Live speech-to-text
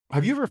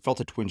Have you ever felt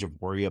a twinge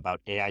of worry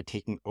about AI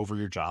taking over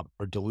your job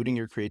or diluting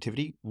your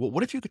creativity? Well,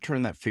 what if you could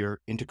turn that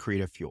fear into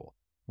creative fuel?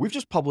 We've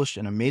just published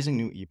an amazing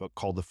new ebook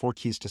called The 4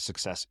 Keys to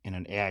Success in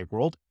an AI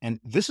World,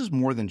 and this is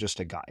more than just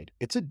a guide.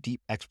 It's a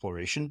deep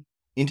exploration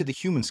into the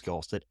human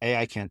skills that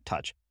AI can't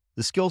touch,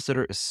 the skills that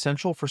are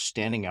essential for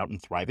standing out and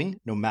thriving,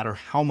 no matter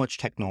how much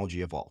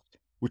technology evolves.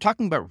 We're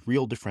talking about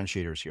real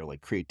differentiators here,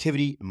 like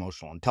creativity,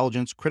 emotional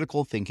intelligence,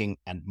 critical thinking,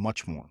 and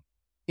much more.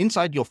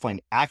 Inside, you'll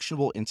find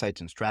actionable insights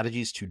and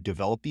strategies to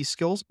develop these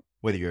skills,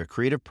 whether you're a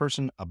creative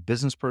person, a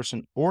business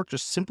person, or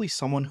just simply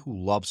someone who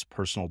loves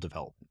personal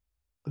development.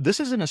 This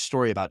isn't a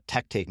story about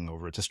tech taking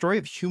over. It's a story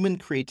of human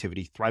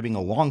creativity thriving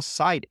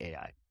alongside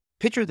AI.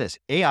 Picture this,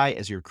 AI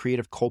as your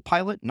creative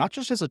co-pilot, not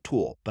just as a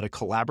tool, but a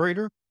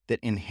collaborator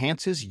that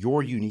enhances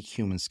your unique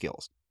human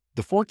skills.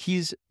 The 4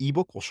 Keys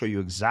ebook will show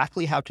you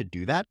exactly how to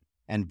do that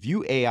and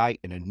view AI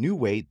in a new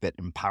way that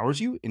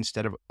empowers you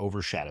instead of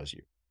overshadows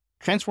you.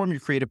 Transform your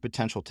creative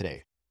potential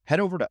today. Head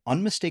over to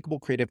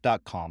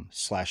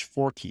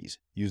unmistakablecreative.com/4keys.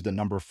 Use the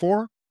number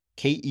 4,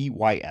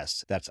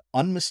 KEYS. That's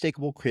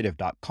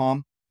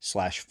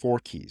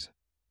unmistakablecreative.com/4keys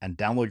and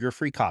download your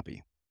free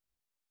copy.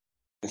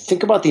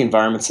 Think about the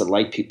environments that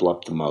light people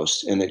up the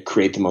most and that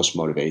create the most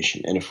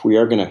motivation. And if we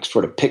are going to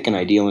sort of pick an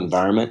ideal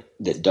environment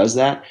that does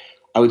that,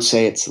 I would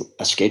say it's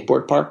a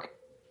skateboard park.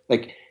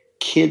 Like,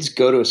 kids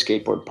go to a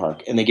skateboard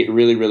park and they get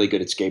really, really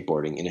good at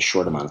skateboarding in a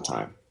short amount of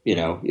time. You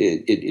know,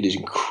 it is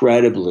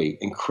incredibly,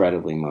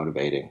 incredibly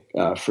motivating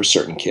for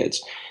certain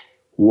kids.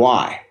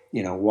 Why?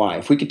 You know, why?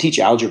 If we could teach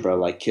algebra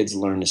like kids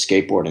learn to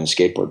skateboard in a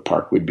skateboard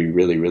park, we'd be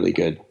really, really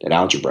good at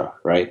algebra,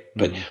 right? Mm-hmm.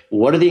 But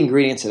what are the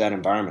ingredients of that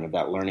environment, of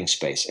that learning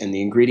space? And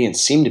the ingredients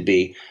seem to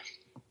be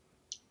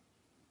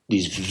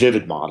these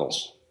vivid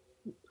models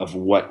of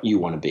what you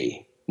want to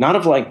be. Not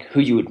of like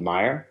who you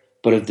admire,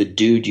 but of the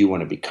dude you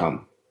want to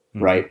become,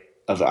 right?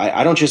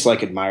 I don't just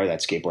like admire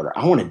that skateboarder.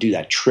 I want to do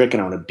that trick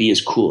and I want to be as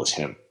cool as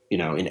him, you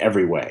know, in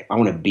every way. I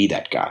want to be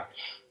that guy.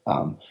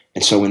 And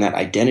so when that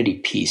identity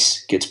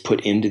piece gets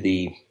put into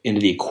the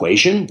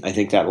equation, I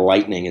think that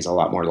lightning is a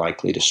lot more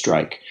likely to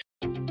strike.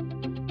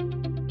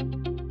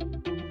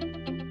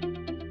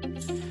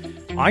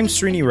 I'm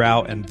Srini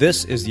Rao, and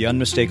this is the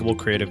Unmistakable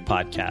Creative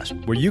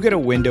Podcast, where you get a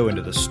window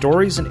into the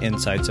stories and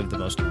insights of the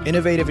most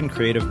innovative and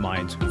creative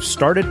minds who've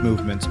started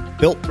movements,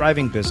 built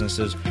thriving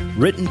businesses,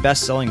 written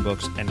best-selling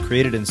books, and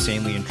created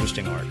insanely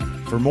interesting art.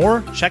 For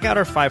more, check out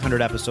our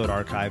 500-episode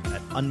archive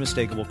at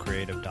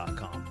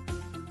unmistakablecreative.com.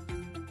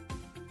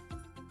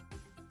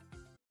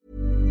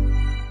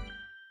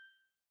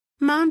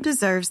 Mom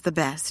deserves the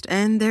best,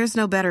 and there's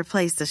no better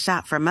place to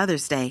shop for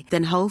Mother's Day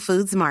than Whole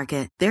Foods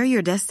Market. They're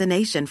your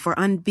destination for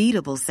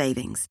unbeatable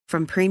savings,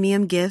 from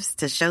premium gifts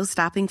to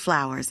show-stopping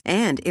flowers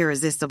and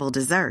irresistible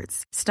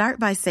desserts. Start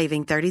by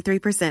saving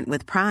 33%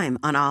 with Prime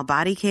on all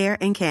body care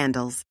and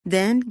candles.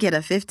 Then get a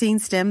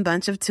 15-stem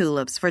bunch of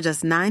tulips for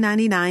just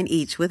 $9.99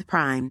 each with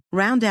Prime.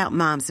 Round out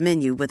Mom's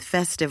menu with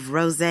festive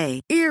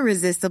rosé,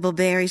 irresistible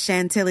berry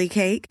chantilly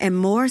cake, and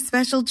more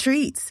special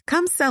treats.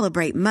 Come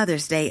celebrate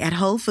Mother's Day at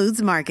Whole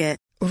Foods Market.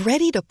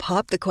 Ready to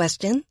pop the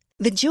question?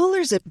 The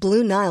jewelers at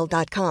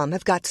BlueNile.com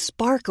have got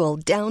sparkle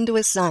down to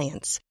a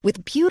science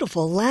with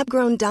beautiful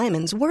lab-grown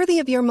diamonds worthy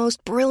of your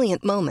most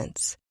brilliant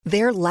moments.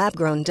 Their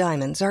lab-grown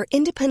diamonds are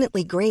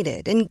independently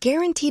graded and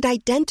guaranteed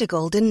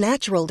identical to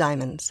natural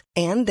diamonds,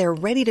 and they're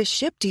ready to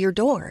ship to your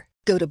door.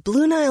 Go to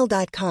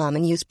BlueNile.com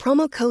and use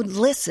promo code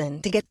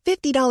LISTEN to get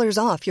 $50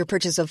 off your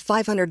purchase of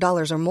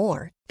 $500 or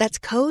more. That's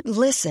code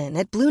LISTEN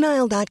at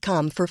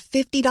BlueNile.com for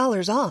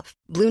 $50 off.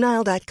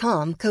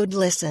 BlueNile.com, code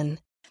LISTEN.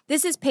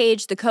 This is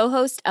Paige, the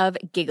co-host of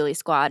Giggly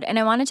Squad, and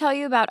I want to tell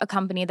you about a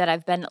company that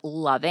I've been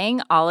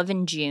loving, Olive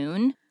 &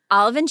 June.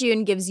 Olive &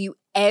 June gives you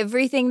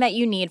everything that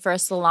you need for a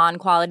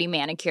salon-quality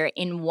manicure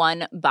in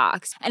one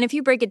box. And if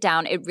you break it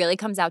down, it really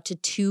comes out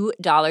to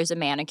 $2 a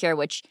manicure,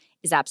 which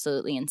is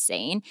absolutely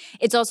insane.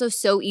 It's also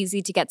so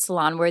easy to get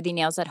salon-worthy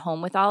nails at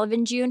home with Olive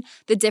 & June.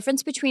 The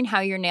difference between how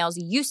your nails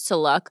used to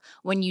look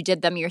when you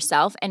did them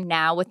yourself and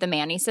now with the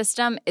Mani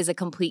system is a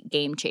complete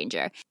game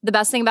changer. The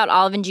best thing about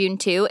Olive & June,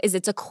 too, is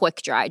it's a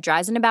quick dry.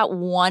 Dries in about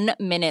 1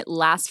 minute,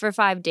 lasts for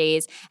 5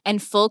 days,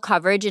 and full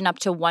coverage in up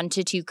to 1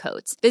 to 2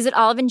 coats. Visit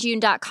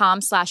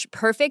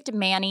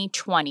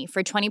oliveandjune.com/perfectmani20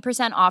 for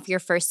 20% off your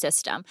first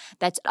system.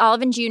 That's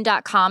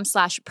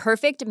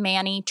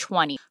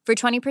oliveandjune.com/perfectmani20 for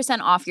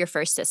 20% off your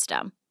first system.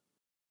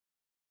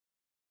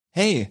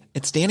 Hey,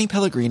 it's Danny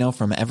Pellegrino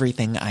from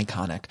Everything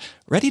Iconic.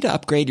 Ready to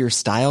upgrade your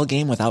style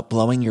game without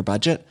blowing your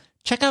budget?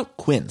 Check out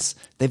Quince.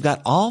 They've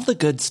got all the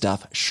good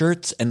stuff,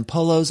 shirts and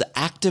polos,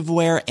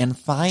 activewear, and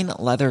fine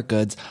leather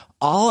goods,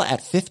 all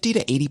at 50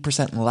 to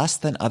 80% less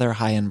than other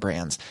high-end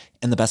brands.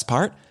 And the best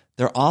part?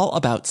 They're all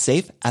about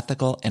safe,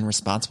 ethical, and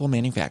responsible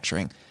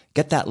manufacturing.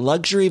 Get that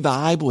luxury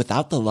vibe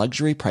without the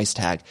luxury price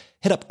tag.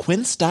 Hit up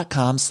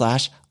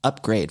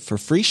quince.com/upgrade for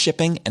free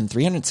shipping and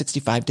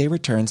 365-day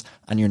returns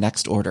on your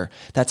next order.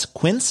 That's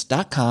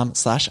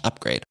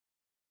quince.com/upgrade.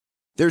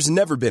 There's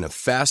never been a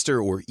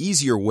faster or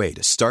easier way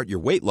to start your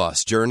weight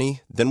loss journey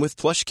than with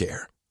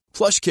PlushCare.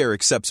 PlushCare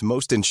accepts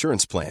most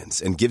insurance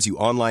plans and gives you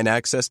online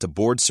access to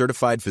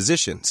board-certified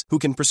physicians who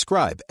can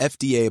prescribe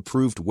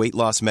FDA-approved weight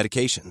loss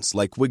medications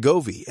like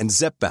Wegovy and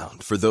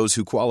Zepbound for those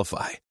who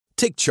qualify.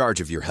 Take charge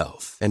of your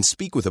health and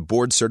speak with a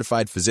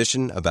board-certified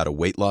physician about a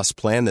weight loss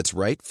plan that's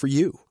right for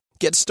you.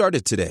 Get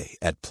started today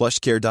at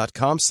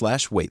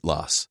plushcare.com/weight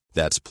loss.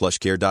 That's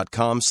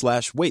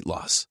plushcare.com/weight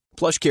loss.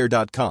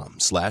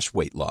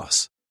 plushcare.com/weight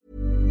loss.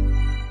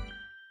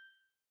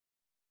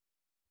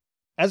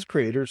 As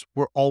creators,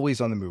 we're always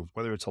on the move.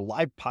 Whether it's a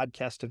live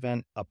podcast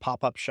event, a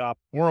pop-up shop,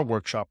 or a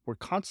workshop, we're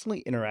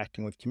constantly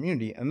interacting with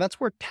community, and that's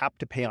where Tap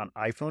to Pay on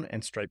iPhone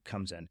and Stripe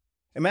comes in.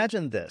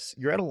 Imagine this.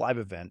 You're at a live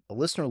event, a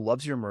listener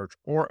loves your merch,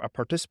 or a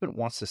participant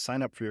wants to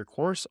sign up for your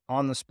course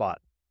on the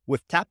spot.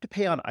 With Tap to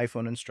Pay on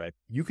iPhone and Stripe,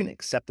 you can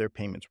accept their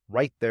payments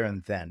right there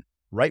and then,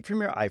 right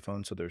from your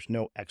iPhone, so there's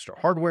no extra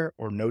hardware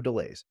or no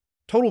delays.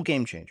 Total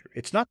game changer.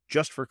 It's not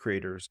just for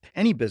creators.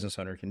 Any business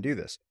owner can do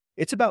this.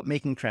 It's about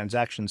making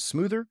transactions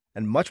smoother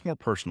and much more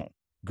personal,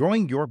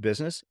 growing your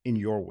business in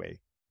your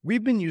way.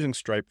 We've been using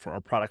Stripe for our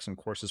products and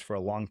courses for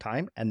a long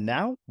time, and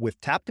now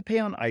with Tap to Pay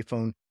on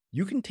iPhone,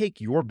 you can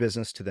take your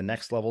business to the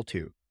next level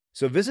too.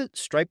 So visit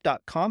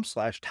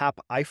stripe.com/tap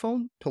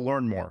iPhone to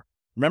learn more.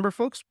 Remember,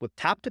 folks, with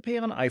Tap to Pay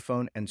on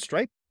iPhone and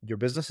Stripe, your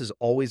business is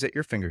always at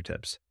your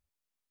fingertips.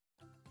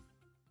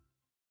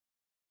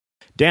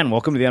 Dan,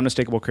 welcome to the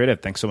Unmistakable Creative.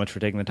 Thanks so much for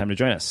taking the time to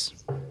join us.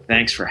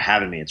 Thanks for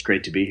having me. It's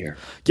great to be here.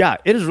 Yeah,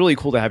 it is really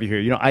cool to have you here.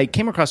 You know, I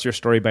came across your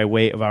story by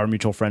way of our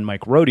mutual friend, Mike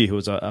Rohde, who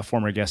was a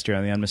former guest here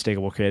on the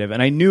Unmistakable Creative,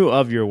 and I knew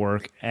of your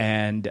work,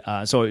 and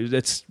so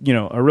it's, you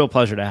know, a real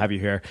pleasure to have you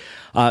here.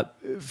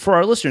 For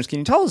our listeners, can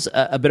you tell us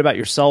a bit about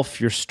yourself,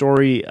 your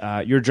story,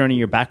 your journey,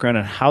 your background,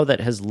 and how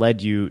that has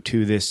led you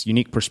to this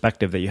unique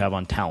perspective that you have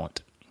on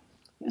talent?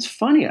 It's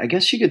funny. I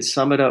guess you could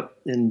sum it up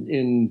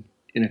in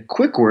a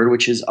quick word,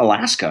 which is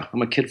Alaska.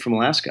 I'm a kid from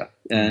Alaska.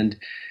 And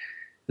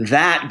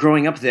that,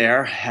 growing up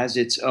there, has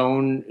its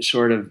own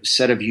sort of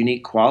set of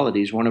unique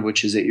qualities, one of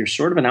which is that you're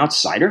sort of an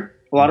outsider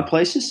a lot of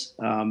places.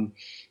 Moved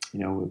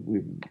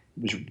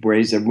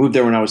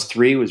there when I was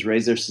 3, was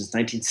raised there since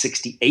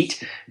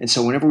 1968. And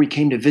so whenever we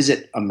came to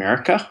visit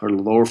America, or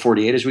the lower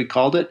 48 as we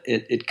called it,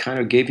 it kind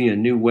of gave you a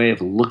new way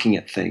of looking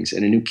at things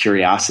and a new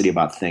curiosity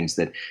about things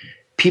that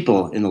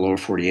people in the lower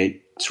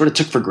 48 sort of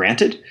took for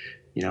granted.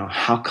 You know,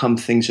 how come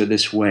things are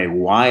this way?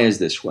 Why is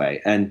this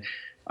way? And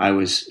I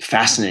was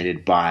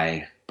fascinated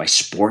by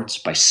sports,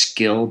 by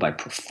skill, by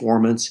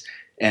performance.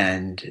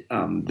 And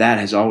that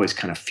has always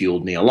kind of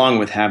fueled me, along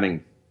with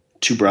having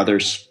 2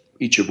 brothers,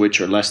 each of which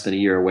are less than a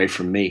year away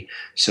from me.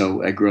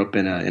 So I grew up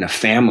in a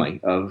family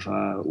of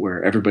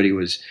where everybody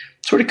was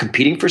sort of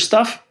competing for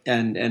stuff,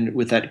 and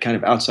with that kind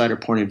of outsider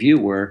point of view,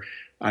 where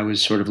I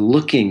was sort of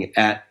looking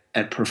at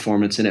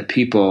performance and at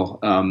people,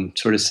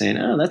 sort of saying,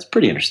 "Oh, that's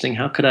pretty interesting.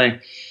 How could I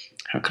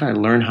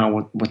learn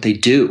what they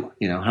do?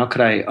 You know, how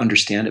could I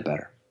understand it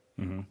better?"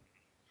 Mm-hmm.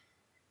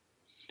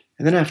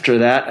 And then after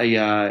that,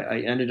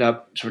 I ended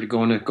up sort of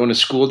going to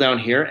school down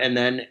here, and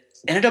then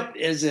ended up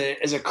as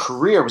a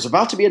career. Was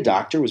about to be a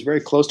doctor. Was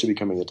very close to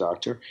becoming a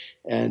doctor,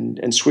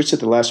 and switched at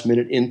the last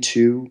minute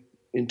into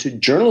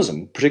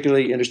journalism.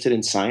 Particularly interested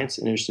in science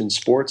and interested in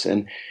sports,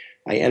 and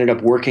I ended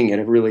up working at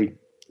a really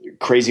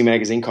crazy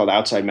magazine called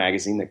Outside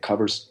Magazine that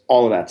covers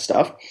all of that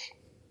stuff.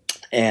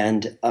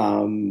 And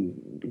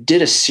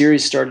did a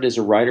series, started as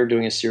a writer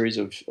doing a series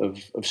of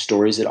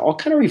stories that all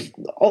kind of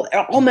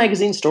all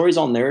magazine stories,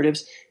 all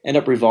narratives end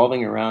up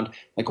revolving around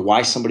like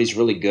why somebody's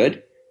really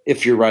good.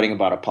 If you're writing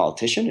about a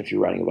politician, if you're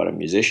writing about a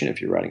musician,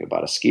 if you're writing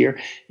about a skier,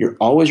 you're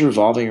always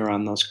revolving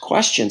around those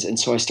questions. And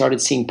so I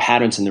started seeing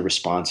patterns in the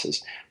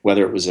responses,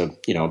 whether it was a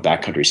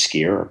backcountry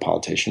skier or a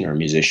politician or a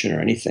musician or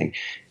anything.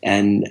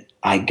 And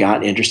I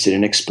got interested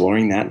in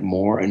exploring that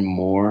more and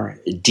more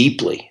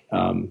deeply,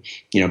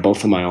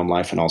 both in my own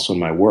life and also in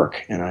my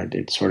work. And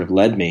it sort of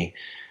led me.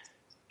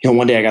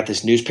 One day I got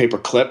this newspaper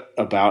clip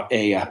about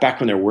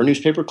back when there were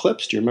newspaper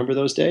clips. Do you remember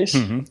those days?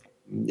 Mm-hmm.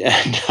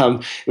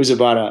 And it was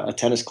about a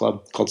tennis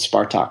club called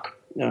Spartak,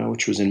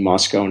 which was in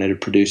Moscow, and it had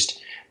produced,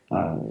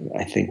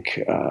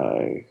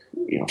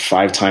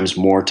 5 times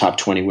more top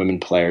 20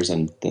 women players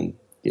than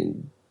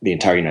in the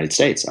entire United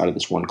States out of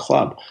this one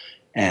club.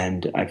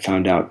 And I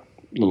found out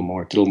did a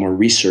little more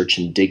research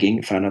and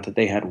digging, found out that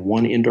they had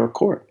one indoor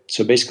court.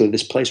 So basically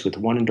this place with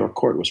one indoor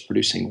court was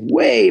producing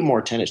way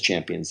more tennis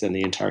champions than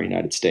the entire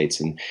United States.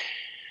 And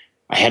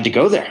I had to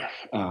go there.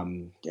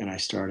 And I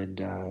started,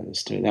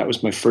 that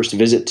was my first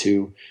visit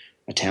to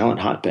a talent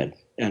hotbed.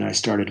 And I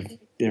started,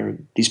 there are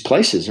these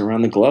places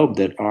around the globe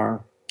that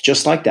are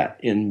just like that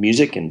in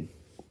music and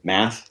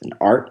math and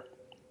art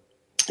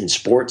and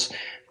sports.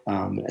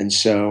 And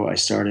so I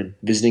started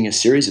visiting a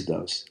series of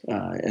those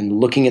and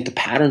looking at the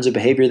patterns of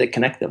behavior that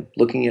connect them,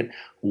 looking at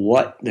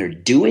what they're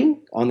doing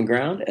on the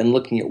ground and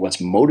looking at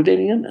what's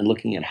motivating them and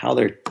looking at how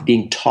they're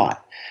being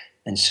taught.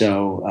 And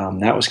so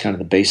that was kind of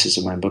the basis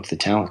of my book, The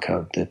Talent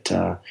Code,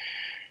 that,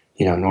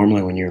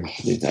 normally when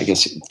I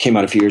guess it came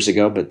out a few years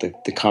ago, but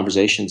the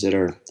conversations that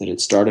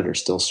it started are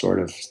still sort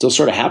of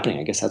happening.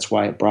 I guess that's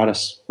why it brought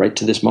us right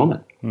to this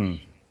moment.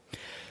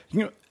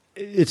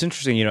 It's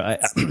interesting. I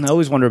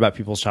always wonder about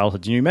people's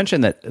childhood. You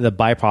mentioned that the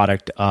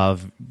byproduct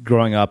of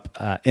growing up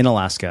in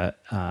Alaska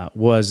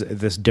was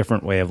this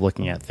different way of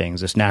looking at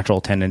things, this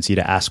natural tendency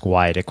to ask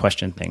why, to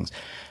question things.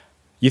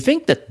 You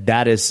think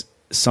that is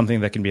something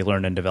that can be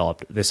learned and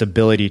developed, this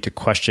ability to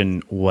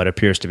question what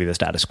appears to be the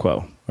status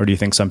quo? Or do you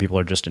think some people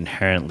are just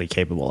inherently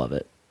capable of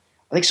it?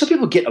 I think some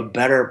people get a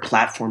better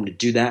platform to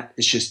do that.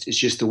 It's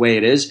just the way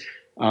it is.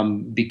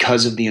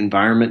 Because of the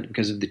environment,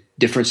 because of the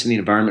difference in the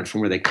environment from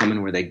where they come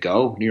and where they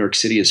go. New York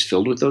City is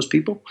filled with those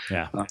people.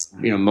 Yeah.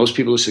 Most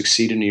people who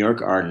succeed in New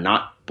York are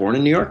not born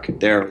in New York.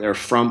 They're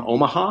from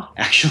Omaha,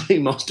 actually,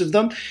 most of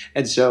them.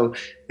 And so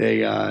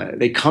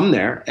they come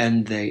there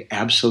and they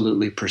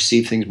absolutely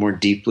perceive things more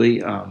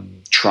deeply,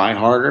 try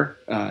harder,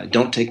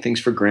 don't take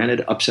things for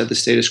granted, upset the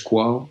status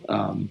quo.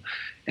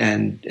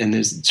 And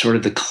there's sort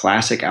of the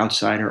classic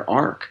outsider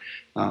arc.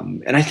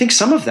 And I think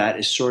some of that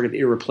is sort of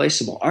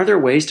irreplaceable. Are there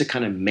ways to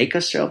kind of make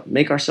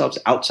ourselves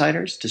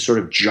outsiders, to sort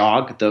of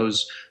jog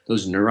those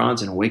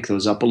neurons and wake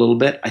those up a little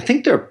bit? I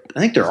think there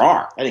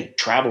are. I think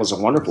travel is a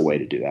wonderful way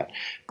to do that.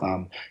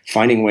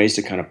 Finding ways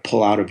to kind of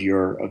pull out of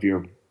your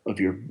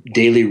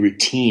daily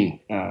routine,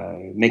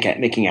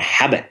 making a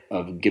habit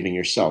of giving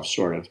yourself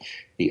sort of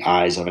the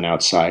eyes of an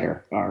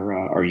outsider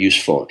are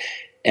useful.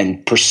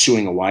 And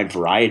pursuing a wide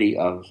variety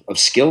of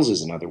skills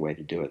is another way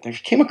to do it. I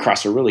came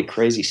across a really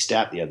crazy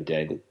stat the other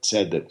day that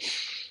said that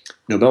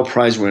Nobel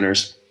Prize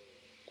winners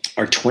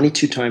are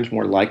 22 times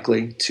more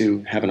likely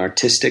to have an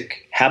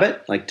artistic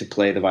habit, like to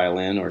play the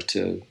violin or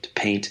to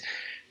paint,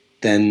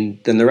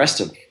 than the rest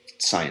of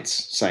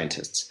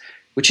scientists,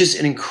 which is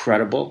an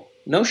incredible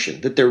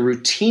notion, that they're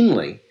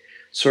routinely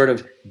sort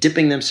of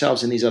dipping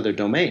themselves in these other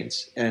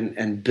domains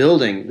and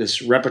building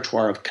this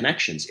repertoire of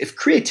connections. If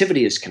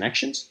creativity is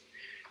connections,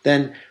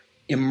 then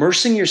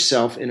immersing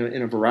yourself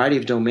in a variety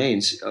of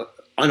domains,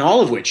 on all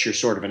of which you're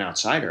sort of an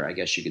outsider, I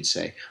guess you could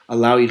say,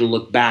 allow you to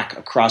look back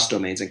across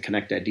domains and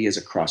connect ideas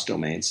across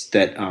domains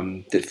that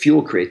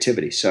fuel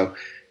creativity. So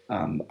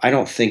I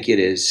don't think it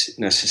is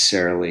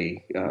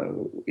necessarily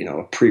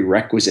a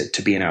prerequisite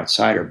to be an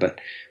outsider, but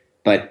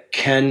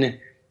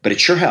it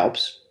sure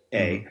helps.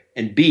 A,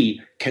 and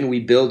B, can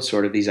we build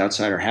sort of these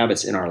outsider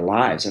habits in our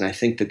lives? And I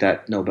think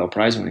that Nobel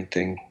Prize winning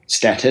thing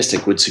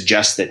statistic would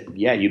suggest that,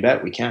 yeah, you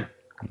bet we can.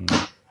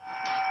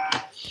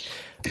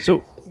 So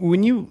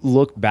when you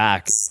look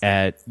back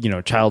at,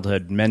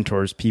 childhood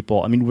mentors,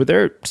 people, I mean, were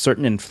there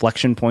certain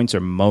inflection points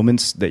or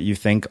moments that you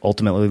think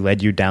ultimately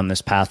led you down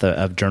this path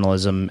of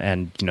journalism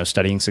and,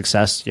 studying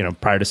success,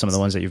 prior to some of the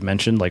ones that you've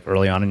mentioned, like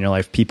early on in your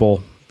life,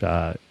 people,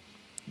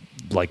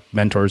 like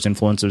mentors,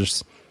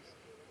 influencers?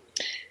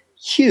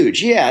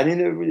 Huge. Yeah. I mean,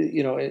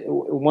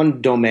 one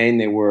domain,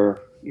 they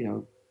were,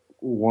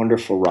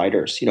 wonderful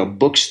writers,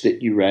 books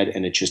that you read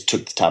and it just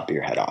took the top of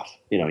your head off.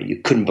 You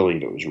couldn't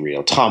believe it was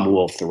real. Tom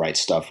Wolfe, The Right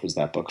Stuff, was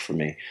that book for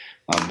me.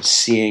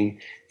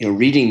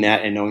 Reading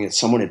that and knowing that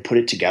someone had put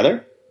it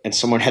together and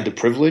someone had the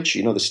privilege,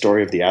 the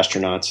story of the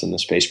astronauts and the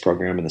space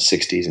program in the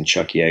 60s and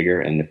Chuck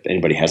Yeager. And if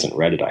anybody hasn't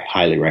read it, I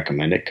highly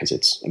recommend it because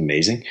it's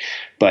amazing.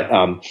 But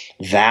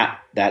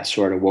that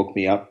sort of woke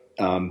me up.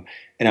 And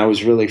I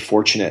was really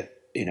fortunate.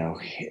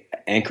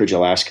 Anchorage,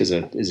 Alaska is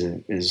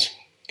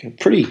a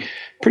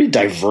pretty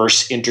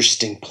diverse,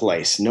 interesting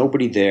place.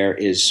 Nobody there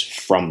is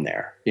from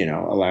there.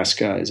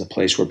 Alaska is a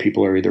place where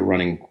people are either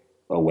running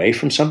away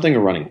from something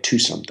or running to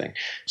something.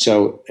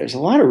 So there's a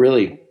lot of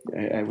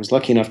I was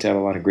lucky enough to have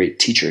a lot of great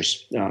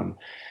teachers.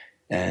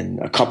 And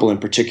a couple in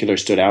particular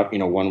stood out.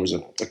 One was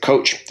a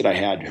coach that I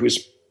had who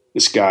was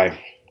this guy,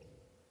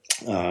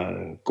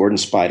 Gordon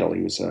Speidel.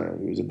 He was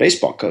a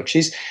baseball coach.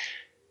 He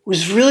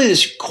was really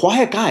this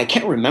quiet guy. I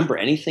can't remember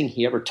anything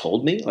he ever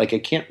told me. Like, I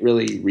can't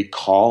really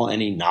recall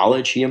any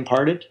knowledge he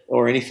imparted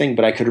or anything,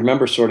 but I could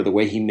remember sort of the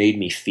way he made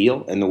me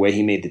feel and the way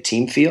he made the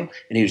team feel.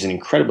 And he was an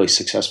incredibly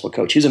successful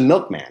coach. He was a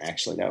milkman,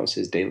 actually. That was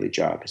his daily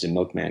job, as a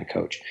milkman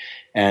coach,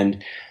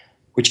 and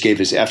which gave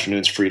his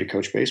afternoons free to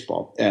coach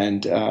baseball.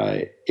 And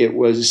he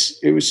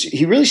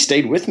really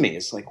stayed with me.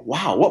 It's like,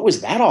 wow, what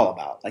was that all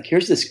about? Like,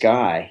 here's this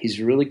guy. He's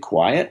really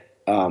quiet.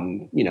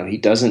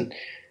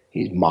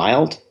 He's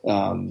mild.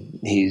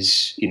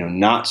 He's,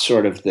 not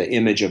sort of the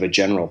image of a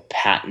General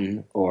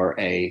Patton or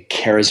a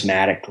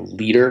charismatic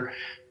leader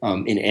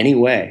in any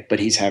way, but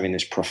he's having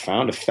this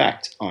profound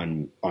effect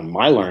on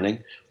my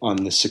learning,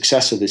 on the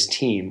success of this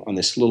team, on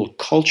this little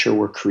culture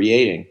we're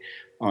creating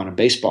on a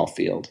baseball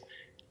field.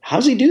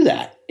 How's he do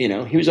that?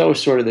 He was always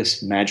sort of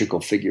this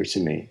magical figure to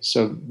me.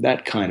 So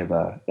that kind of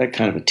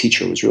a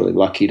teacher was really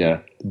lucky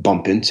to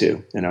bump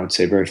into, and I would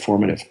say very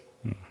formative.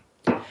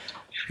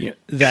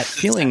 That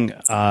feeling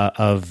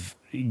of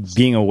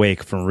being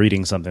awake from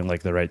reading something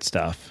like The Right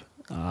Stuff.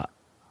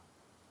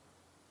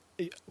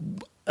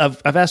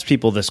 I've asked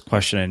people this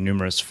question in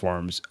numerous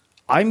forms.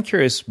 I'm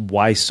curious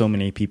why so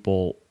many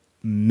people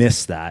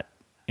miss that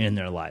in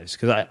their lives,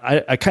 because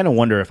I kind of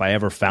wonder if I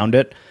ever found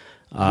it.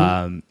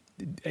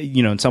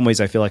 In some ways,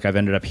 I feel like I've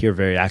ended up here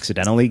very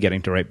accidentally,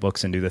 getting to write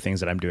books and do the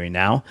things that I'm doing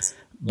now.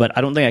 but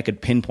I don't think I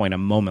could pinpoint a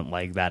moment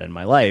like that in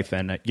my life.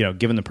 And,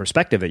 given the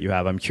perspective that you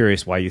have, I'm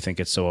curious why you think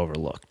it's so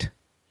overlooked.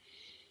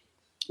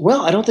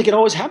 Well, I don't think it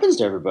always happens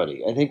to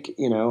everybody. I think,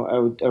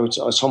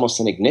 it's almost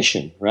an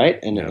ignition, right?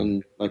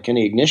 And like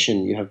any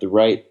ignition, you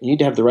need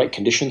to have the right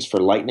conditions for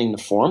lightning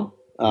to form.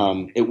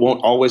 It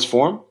won't always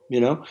form,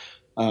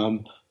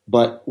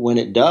 but when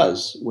it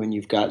does, when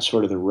you've got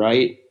sort of the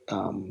right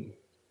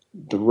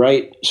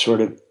sort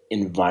of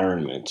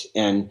environment.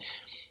 And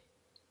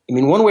I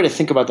mean, one way to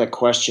think about that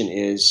question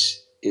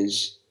is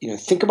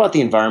think about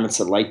the environments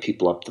that light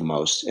people up the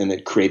most and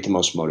that create the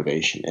most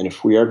motivation. And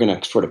if we are going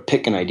to sort of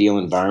pick an ideal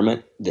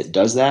environment that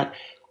does that,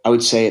 I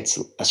would say it's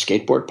a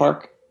skateboard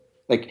park.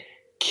 Like,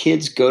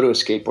 kids go to a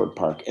skateboard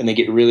park and they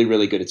get really,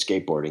 really good at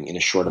skateboarding in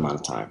a short amount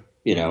of time.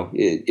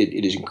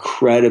 It is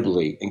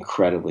incredibly,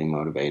 incredibly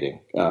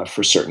motivating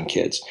for certain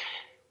kids.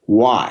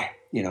 Why?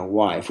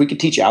 Why? If we could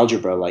teach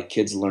algebra like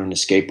kids learn to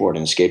skateboard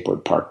in a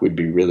skateboard park, we'd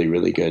be really,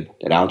 really good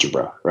at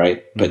algebra,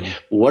 right? Mm-hmm.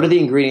 But what are the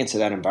ingredients of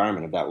that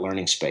environment, of that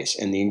learning space?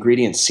 And the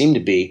ingredients seem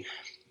to be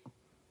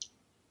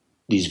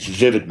these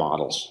vivid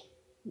models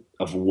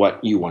of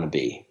what you want to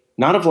be.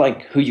 Not of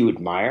like who you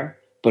admire,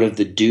 but of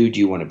the dude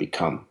you want to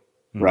become,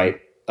 right?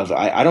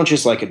 I don't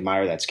just like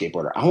admire that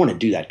skateboarder. I want to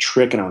do that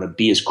trick and I want to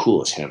be as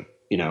cool as him,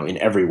 in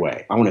every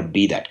way. I want to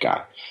be that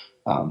guy.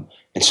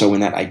 And so when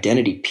that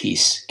identity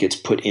piece gets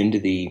put into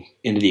the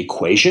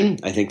equation,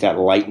 I think that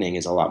lightning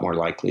is a lot more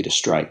likely to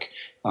strike.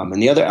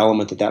 And the other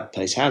element that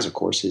place has, of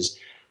course, is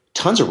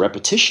tons of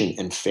repetition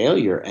and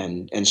failure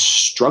and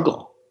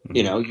struggle.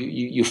 Mm-hmm.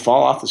 You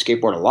fall off the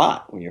skateboard a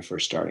lot when you're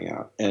first starting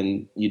out,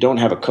 and you don't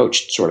have a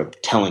coach sort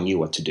of telling you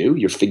what to do.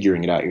 You're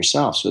figuring it out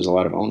yourself. So there's a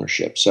lot of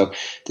ownership. So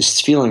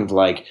this feeling of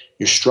like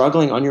you're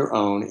struggling on your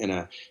own in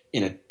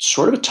a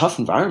sort of a tough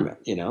environment,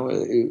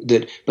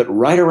 but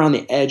right around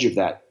the edge of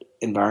that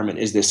environment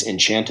is this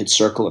enchanted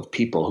circle of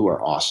people who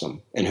are awesome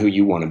and who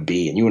you want to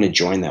be, and you want to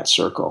join that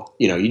circle.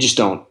 You just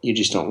don't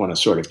want to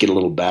sort of get a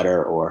little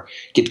better or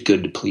get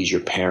good to please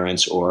your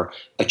parents or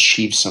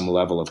achieve some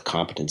level of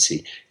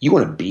competency. You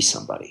want to be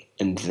somebody.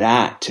 And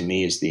that to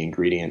me is the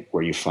ingredient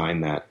where you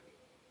find that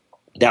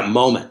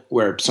moment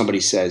where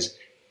somebody says,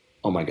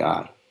 oh my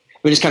God. I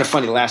mean, it's kind of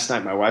funny. Last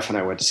night, my wife and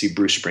I went to see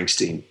Bruce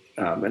Springsteen.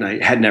 And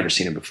I had never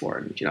seen him before.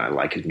 And, I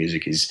like his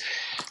music.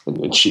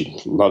 And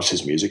she loves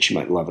his music. She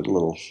might love him a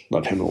little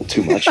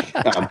too much.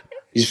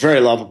 He's very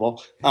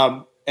lovable.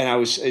 And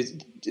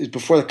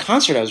before the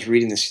concert, I was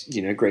reading this,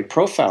 great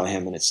profile of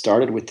him. And it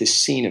started with this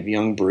scene of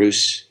young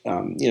Bruce.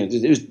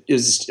 It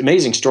was this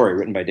amazing story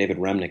written by David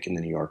Remnick in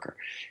The New Yorker.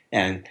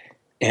 And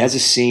it has a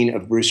scene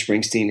of Bruce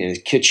Springsteen in his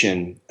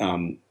kitchen.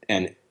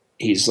 And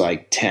he's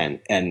like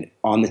 10. And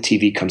on the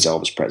TV comes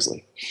Elvis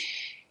Presley.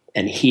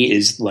 And he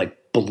is like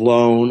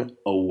blown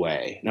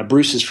away. Now,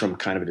 Bruce is from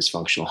kind of a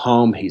dysfunctional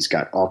home. He's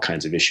got all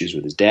kinds of issues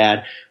with his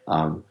dad.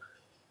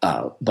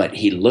 But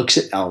he looks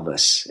at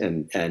Elvis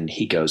and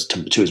he goes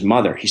to his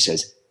mother. He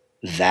says,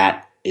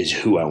 that is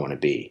who I want to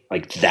be.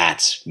 Like,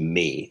 that's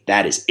me.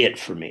 That is it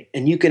for me.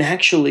 And you can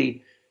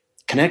actually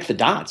connect the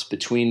dots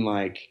between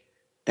like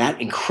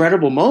that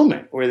incredible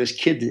moment where this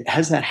kid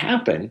has that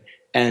happen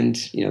and,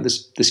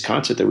 this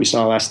concert that we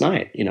saw last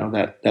night,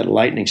 that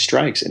lightning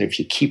strikes. And if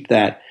you keep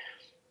that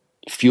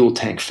fuel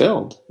tank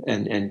filled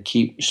and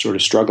keep sort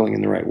of struggling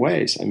in the right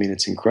ways, I mean,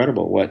 it's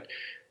incredible what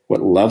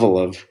level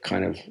of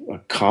kind of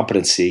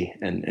competency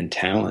and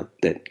talent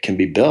that can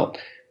be built.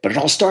 But it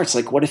all starts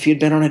like, what if he had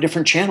been on a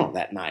different channel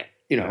that night,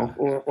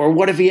 or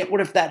would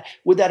that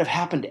have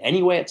happened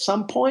anyway at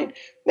some point?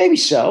 Maybe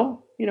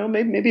so,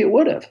 maybe it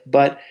would have.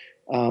 But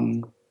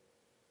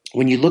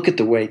when you look at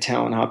the way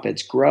talent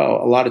hotbeds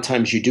grow, a lot of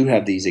times you do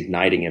have these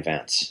igniting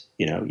events.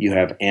 You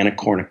have Anna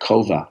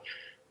Kournikova,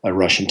 a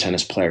Russian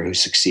tennis player who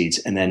succeeds.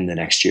 And then the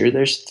next year,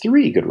 there's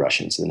 3 good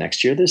Russians. The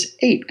next year, there's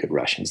 8 good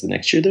Russians. The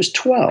next year, there's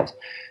 12.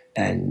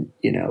 And,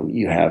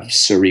 you have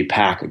Suri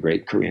Pak, a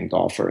great Korean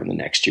golfer. And the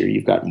next year,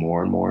 you've got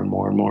more and more and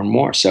more and more and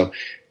more. So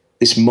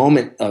this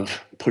moment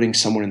of putting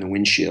someone in the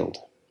windshield,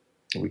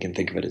 we can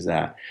think of it as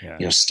that,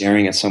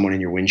 staring at someone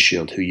in your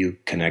windshield who you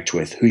connect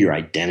with, who your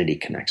identity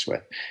connects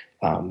with.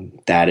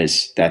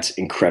 That's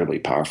incredibly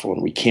powerful.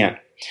 And we can't,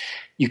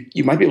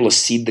 you might be able to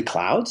seed the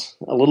clouds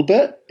a little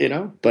bit,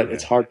 but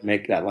it's hard to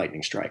make that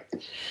lightning strike.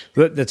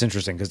 That's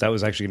interesting because that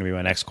was actually going to be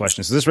my next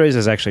question. So this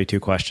raises actually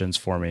 2 questions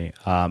for me,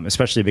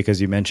 especially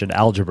because you mentioned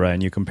algebra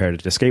and you compared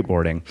it to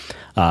skateboarding,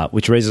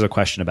 which raises a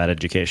question about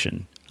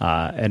education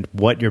and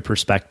what your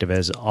perspective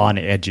is on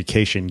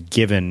education,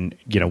 given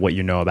what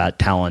you know about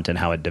talent and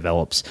how it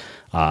develops.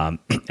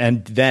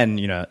 And then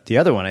the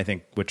other one I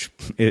think, which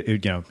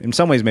in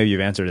some ways maybe you've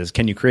answered, is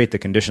can you create the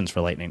conditions for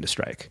lightning to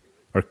strike?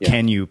 Or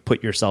can you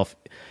put yourself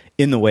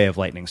in the way of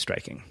lightning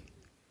striking?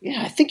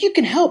 Yeah, I think you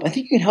can help. I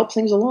think you can help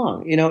things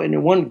along.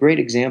 And one great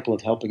example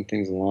of helping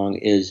things along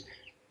is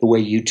the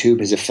way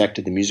YouTube has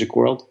affected the music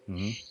world.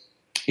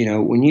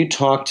 Mm-hmm. When you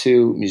talk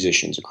to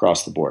musicians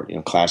across the board,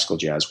 classical,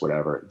 jazz,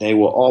 whatever, they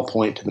will all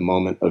point to the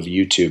moment of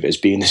YouTube as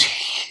being this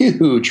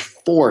huge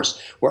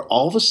force where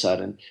all of a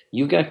sudden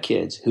you've got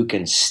kids who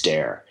can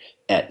stare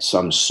at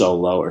some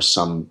solo or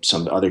some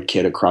other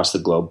kid across the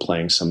globe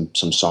playing some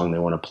song they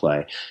want to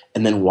play,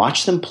 and then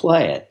watch them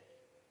play it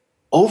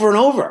over and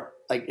over,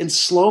 like in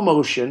slow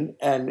motion,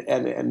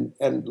 and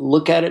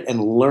look at it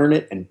and learn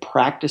it and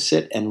practice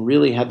it, and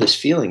really have this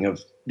feeling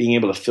of being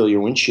able to fill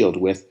your windshield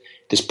with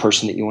this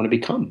person that you want to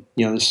become,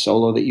 this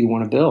solo that you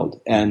want to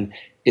build. And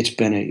it's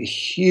been a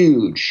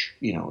huge,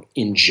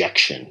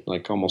 injection,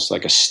 like almost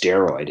like a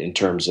steroid in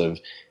terms of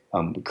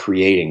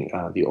creating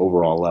the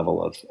overall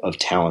level of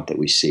talent that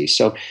we see.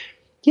 So,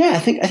 yeah, I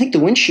think the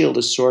windshield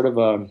is sort of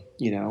a,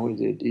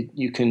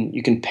 you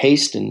can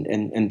paste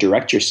and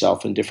direct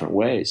yourself in different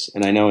ways.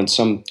 And I know in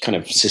some kind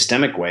of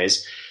systemic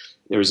ways,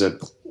 there was a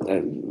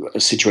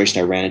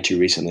situation I ran into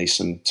recently.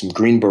 Some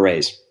Green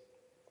Berets.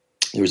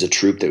 There was a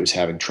troop that was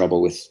having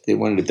trouble they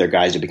wanted their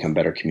guys to become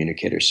better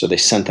communicators. So they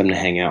sent them to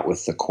hang out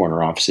with the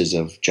corner offices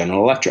of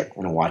General Electric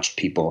and watched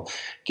people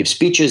give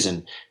speeches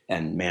and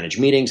manage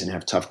meetings and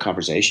have tough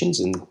conversations.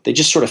 And they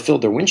just sort of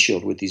filled their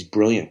windshield with these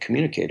brilliant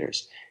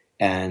communicators.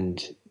 And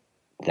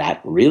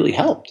that really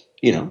helped.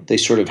 They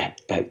sort of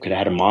could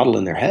add a model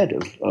in their head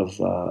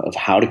of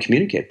how to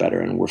communicate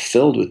better, and were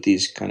filled with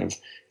these kind of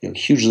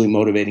hugely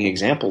motivating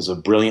examples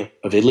of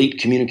elite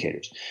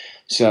communicators.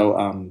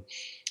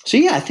 So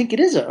yeah, I think it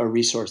is a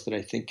resource that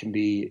I think can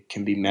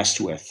be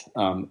messed with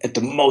at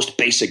the most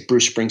basic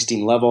Bruce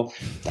Springsteen level.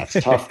 That's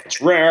tough.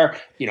 It's rare.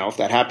 If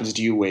that happens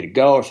to you, way to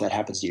go. If that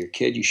happens to your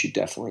kid, you should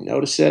definitely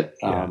notice it.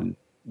 Yeah.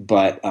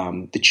 But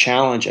the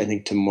challenge, I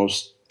think, to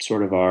most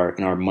sort of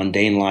in our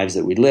mundane lives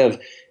that we live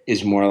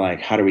is more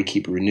like, how do we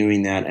keep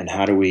renewing that, and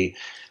how do we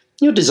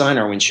design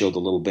our windshield a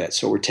little bit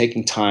so we're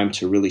taking time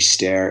to really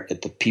stare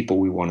at the people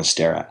we want to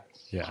stare at.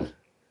 Yeah.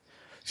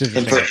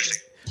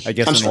 I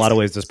guess in a lot of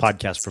ways, this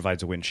podcast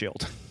provides a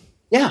windshield.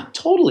 Yeah,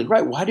 totally.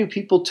 Right. Why do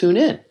people tune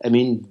in? I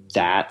mean,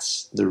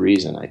 that's the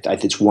reason. I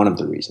think it's one of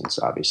the reasons,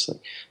 obviously.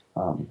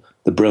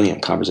 The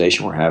brilliant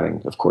conversation we're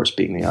having, of course,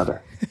 being the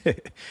other.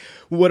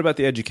 What about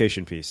the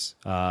education piece?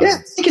 Yeah, I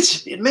think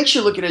it makes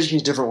you look at education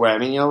a different way. I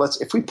mean,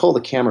 if we pull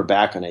the camera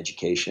back on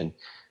education,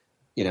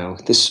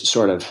 this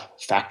sort of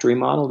factory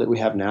model that we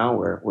have now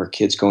where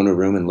kids go into a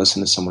room and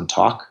listen to someone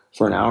talk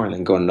for an hour and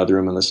then go in another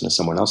room and listen to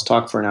someone else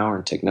talk for an hour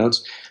and take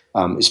notes,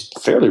 is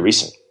fairly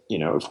recent.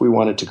 If we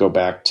wanted to go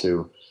back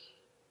to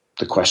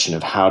the question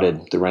of how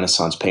did the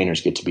Renaissance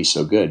painters get to be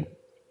so good,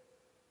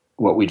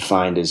 what we'd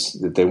find is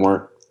that they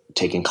weren't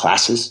taking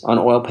classes on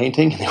oil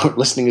painting. They weren't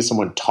listening to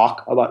someone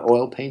talk about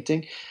oil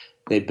painting.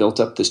 They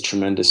built up this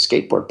tremendous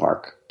skateboard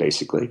park,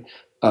 basically,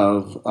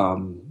 of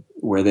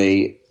where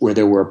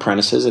there were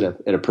apprentices at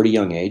a pretty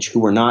young age who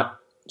were not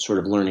sort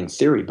of learning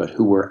theory, but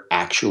who were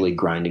actually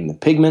grinding the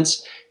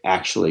pigments,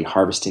 actually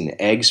harvesting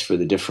the eggs for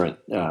the different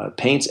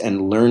paints,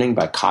 and learning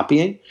by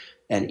copying.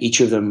 And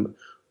each of them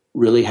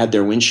really had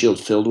their windshield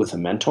filled with a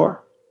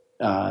mentor.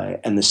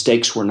 And the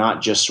stakes were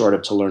not just sort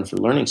of to learn for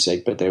learning's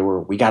sake, but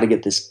we got to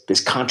get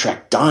this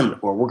contract done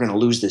or we're going to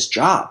lose this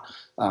job.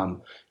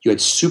 You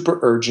had super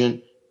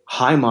urgent,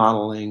 high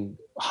modeling,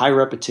 high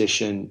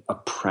repetition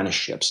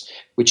apprenticeships,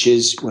 which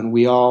is when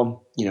we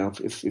all,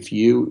 if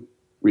you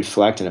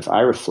reflect and if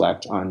I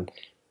reflect on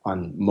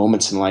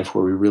moments in life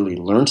where we really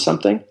learned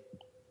something,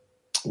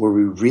 where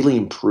we really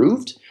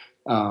improved,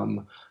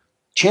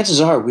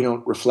 chances are we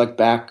don't reflect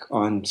back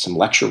on some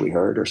lecture we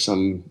heard or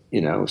some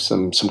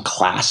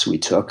class we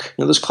took.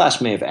 This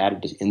class may have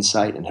added to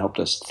insight and helped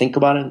us think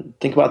about it,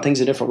 think about things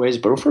in different ways.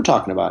 But if we're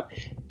talking about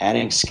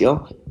adding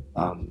skill,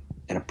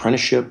 an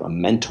apprenticeship, a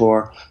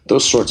mentor,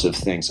 those sorts of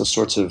things, those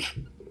sorts of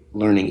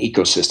learning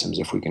ecosystems,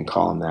 if we can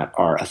call them that,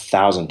 are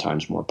 1,000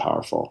 times more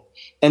powerful.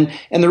 And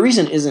the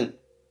reason isn't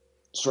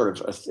sort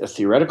of a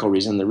theoretical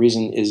reason. The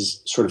reason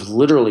is sort of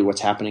literally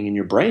what's happening in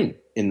your brain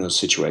in those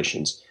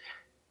situations.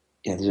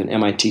 There's an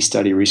MIT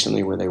study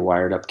recently where they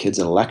wired up kids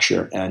at a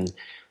lecture, and it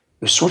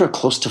was sort of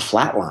close to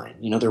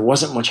flatline. There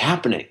wasn't much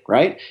happening,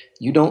 right?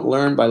 You don't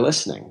learn by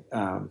listening.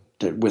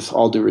 With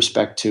all due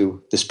respect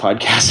to this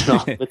podcast and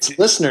all its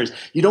listeners,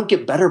 you don't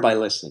get better by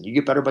listening. You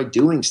get better by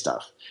doing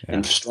stuff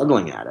and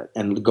struggling at it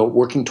and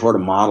working toward a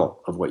model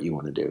of what you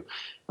want to do,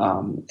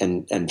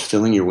 and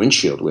filling your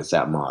windshield with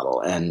that model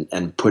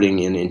and putting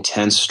in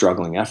intense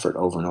struggling effort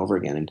over and over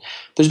again. And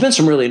there's been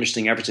some really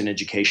interesting efforts in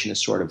education to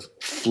sort of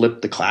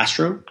flip the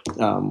classroom,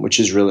 which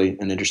is really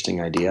an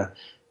interesting idea,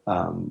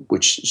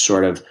 which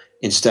sort of,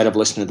 instead of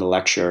listening to the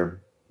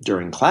lecture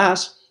during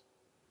class,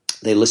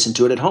 they listen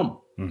to it at home.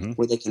 Mm-hmm.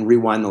 Where they can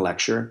rewind the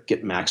lecture,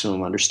 get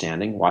maximum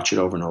understanding, watch it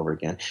over and over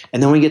again.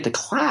 And then when we get to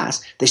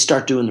class, they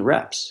start doing the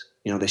reps.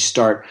 They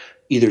start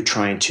either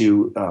trying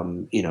to,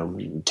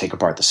 take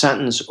apart the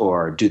sentence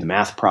or do the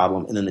math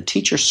problem. And then the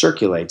teacher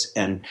circulates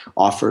and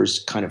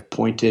offers kind of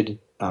pointed,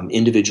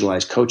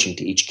 individualized coaching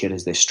to each kid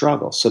as they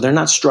struggle. So they're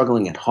not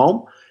struggling at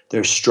home.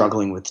 They're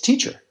struggling with the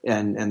teacher,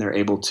 and they're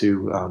able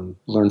to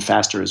learn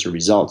faster as a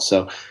result.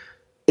 So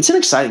it's an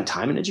exciting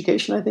time in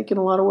education, I think, in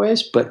a lot of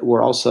ways, but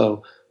we're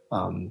also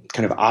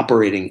kind of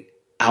operating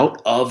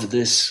out of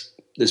this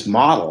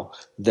model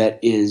that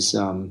is,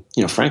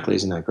 frankly,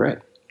 isn't that great.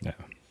 Yeah.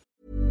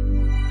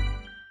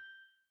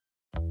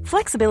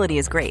 Flexibility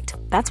is great.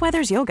 That's why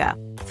there's yoga.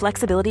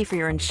 Flexibility for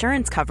your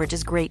insurance coverage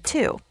is great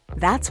too.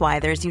 That's why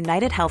there's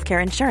United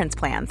Healthcare Insurance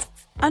Plans.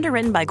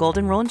 Underwritten by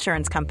Golden Rule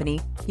Insurance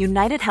Company,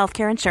 United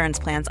Healthcare Insurance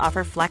Plans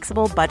offer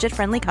flexible,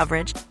 budget-friendly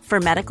coverage for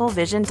medical,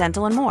 vision,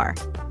 dental, and more.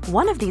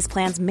 One of these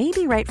plans may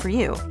be right for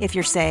you if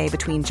you're, say,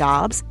 between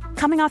jobs,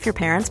 coming off your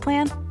parents'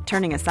 plan,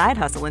 turning a side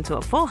hustle into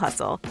a full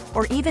hustle,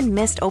 or even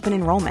missed open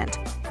enrollment.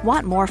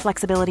 Want more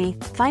flexibility?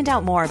 Find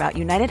out more about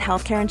United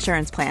Healthcare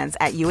Insurance Plans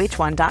at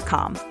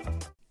uh1.com.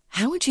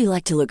 How would you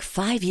like to look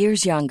 5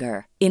 years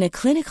younger? In a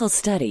clinical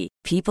study,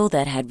 people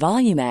that had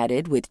volume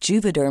added with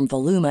Juvederm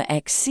Voluma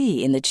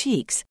XC in the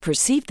cheeks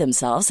perceived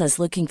themselves as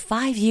looking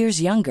 5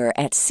 years younger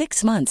at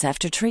 6 months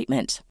after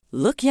treatment.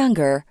 Look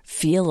younger,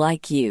 feel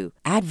like you.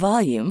 Add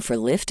volume for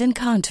lift and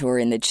contour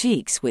in the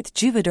cheeks with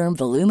Juvederm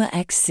Voluma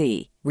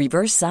XC.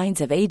 Reverse signs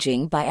of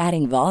aging by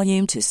adding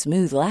volume to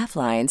smooth laugh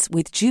lines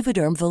with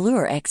Juvederm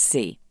Volure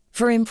XC.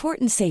 For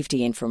important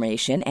safety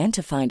information and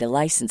to find a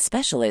licensed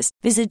specialist,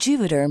 visit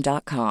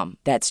Juvederm.com.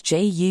 That's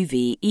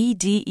JUVEDERM.com.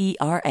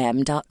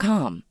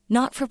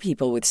 Not for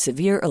people with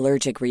severe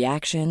allergic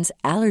reactions,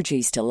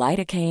 allergies to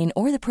lidocaine,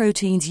 or the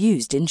proteins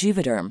used in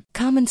Juvederm.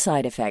 Common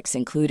side effects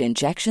include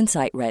injection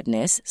site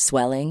redness,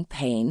 swelling,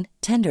 pain,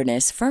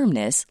 tenderness,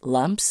 firmness,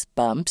 lumps,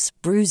 bumps,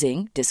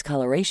 bruising,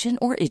 discoloration,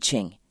 or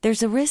itching.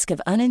 There's a risk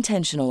of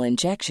unintentional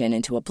injection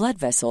into a blood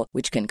vessel,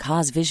 which can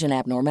cause vision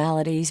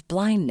abnormalities,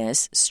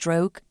 blindness,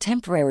 stroke,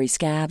 temporary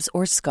scabs,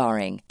 or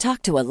scarring.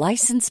 Talk to a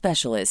licensed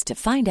specialist to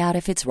find out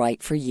if it's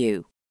right for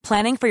you.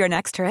 Planning for your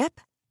next trip?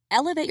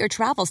 Elevate your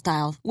travel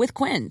style with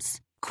Quince.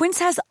 Quince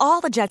has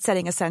all the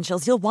jet-setting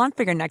essentials you'll want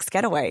for your next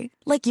getaway,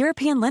 like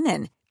European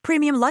linen,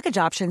 premium luggage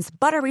options,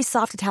 buttery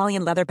soft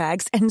Italian leather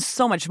bags, and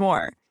so much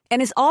more.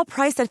 And is all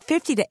priced at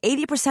 50 to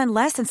 80%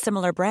 less than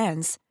similar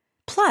brands.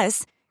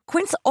 Plus,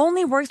 Quince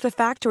only works with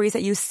factories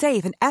that use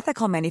safe and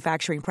ethical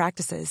manufacturing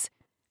practices.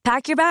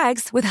 Pack your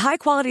bags with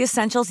high-quality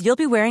essentials you'll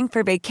be wearing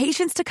for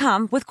vacations to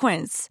come with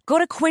Quince. Go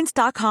to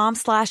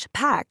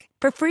quince.com/pack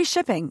for free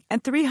shipping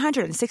and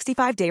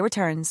 365-day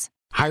returns.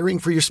 Hiring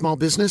for your small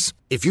business?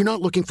 If you're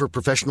not looking for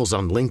professionals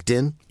on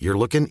LinkedIn, you're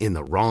looking in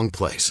the wrong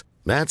place.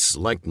 That's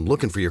like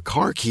looking for your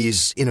car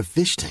keys in a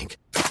fish tank.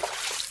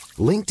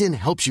 LinkedIn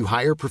helps you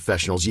hire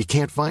professionals you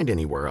can't find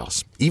anywhere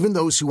else, even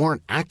those who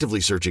aren't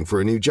actively searching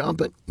for a new job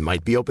but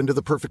might be open to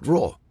the perfect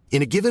role.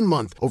 In a given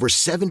month, over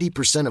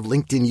 70% of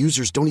LinkedIn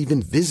users don't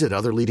even visit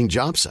other leading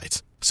job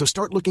sites. So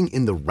start looking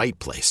in the right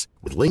place.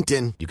 With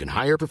LinkedIn, you can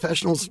hire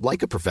professionals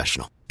like a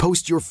professional.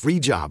 Post your free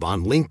job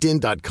on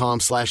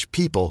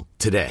linkedin.com/people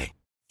today.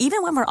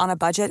 Even when we're on a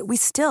budget, we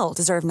still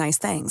deserve nice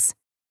things.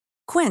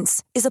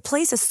 Quince is a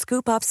place to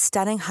scoop up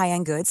stunning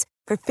high-end goods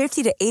for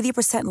 50 to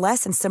 80%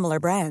 less than similar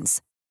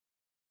brands.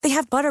 They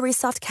have buttery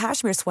soft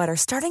cashmere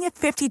sweaters starting at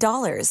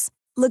 $50,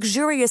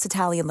 luxurious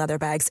Italian leather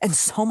bags, and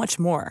so much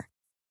more.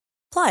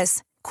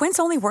 Plus, Quince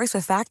only works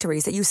with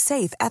factories that use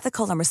safe,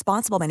 ethical, and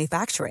responsible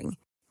manufacturing.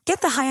 Get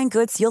the high-end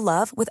goods you'll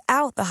love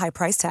without the high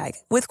price tag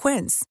with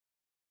Quince.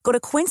 Go to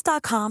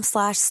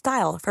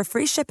quince.com/style for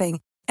free shipping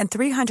and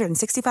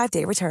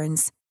 365-day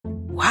returns.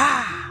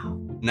 Wow.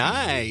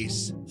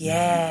 Nice.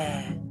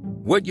 Yeah.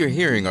 What you're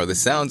hearing are the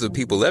sounds of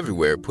people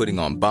everywhere putting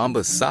on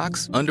Bombas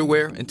socks,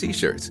 underwear, and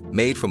T-shirts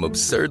made from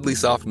absurdly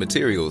soft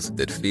materials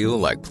that feel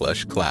like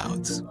plush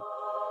clouds.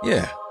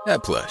 Yeah,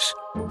 that plush.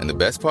 And the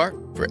best part?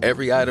 For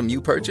every item you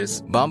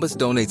purchase, Bombas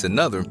donates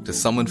another to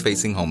someone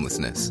facing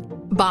homelessness.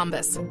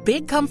 Bombas.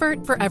 Big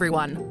comfort for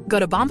everyone. Go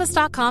to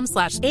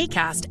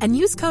bombas.com/ACAST and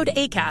use code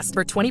ACAST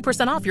for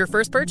 20% off your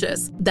first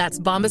purchase. That's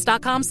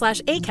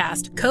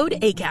bombas.com/ACAST. Code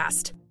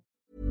ACAST.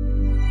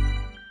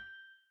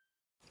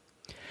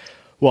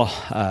 Well,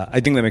 I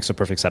think that makes a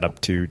perfect setup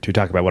to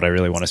talk about what I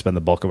really want to spend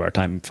the bulk of our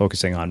time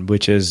focusing on,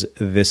 which is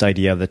this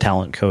idea of the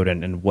talent code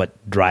and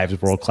what drives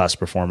world-class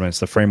performance,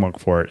 the framework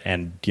for it.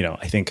 And,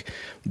 I think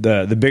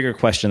the bigger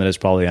question that is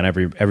probably on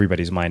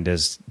everybody's mind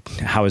is,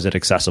 how is it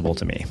accessible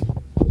to me?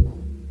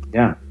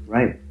 Yeah,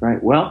 right.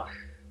 Well,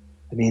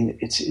 I mean,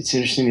 it's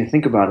interesting to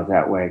think about it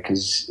that way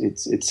because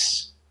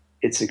it's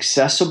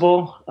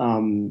accessible.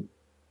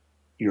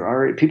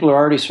 People are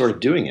already sort of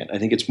doing it. I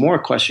think it's more a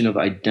question of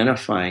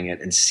identifying it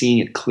and seeing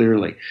it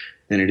clearly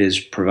than it is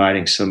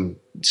providing some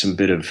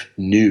bit of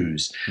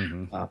news.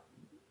 Mm-hmm.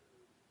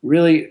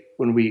 Really,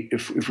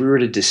 if we were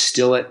to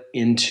distill it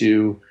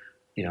into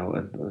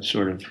a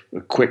sort of a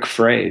quick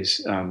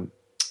phrase,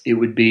 it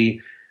would be: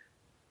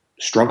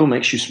 struggle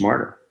makes you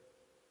smarter.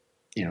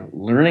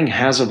 Learning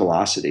has a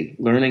velocity.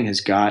 Learning has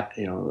got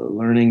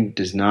learning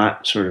is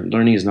not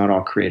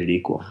all created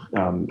equal.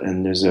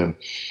 And there's a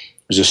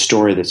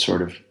story that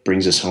sort of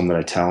brings us home that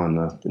I tell in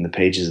the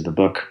pages of the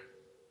book,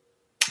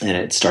 and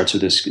it starts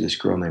with this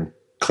girl named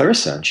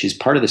Clarissa, and she's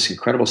part of this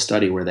incredible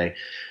study where they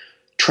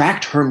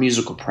tracked her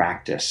musical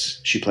practice.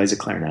 She plays a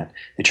clarinet.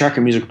 They track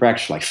her musical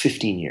practice for like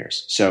 15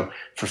 years. So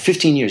for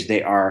 15 years,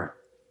 they are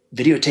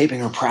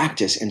videotaping her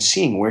practice and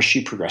seeing where she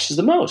progresses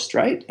the most,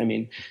 right? I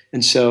mean,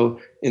 and so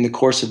in the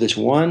course of this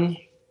one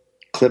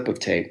clip of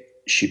tape,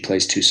 she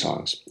plays 2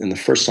 songs. And the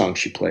first song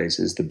she plays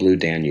is the Blue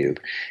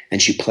Danube.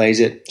 And she plays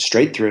it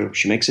straight through.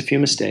 She makes a few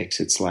mistakes.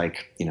 It's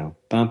like,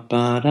 bum,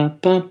 ba, da,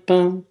 bum,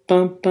 bum,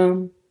 bum,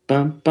 bum,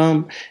 bum,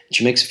 bum. And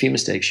she makes a few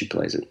mistakes. She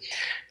plays it.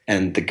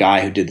 And the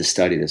guy who did the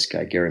study, this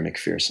guy, Gary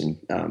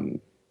McPherson,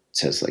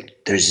 says, like,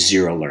 there's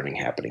zero learning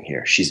happening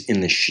here. She's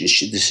in this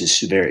is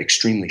very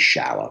extremely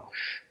shallow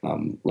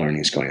learning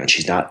is going on.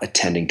 She's not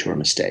attending to her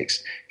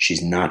mistakes.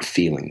 She's not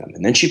feeling them.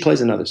 And then she plays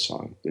another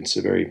song. It's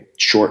a very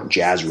short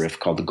jazz riff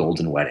called The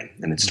Golden Wedding.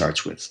 And it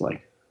starts with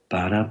like,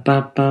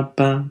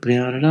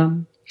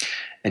 ba-da-ba-ba-ba-ba-da-dum.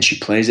 And she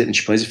plays it, and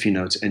she plays a few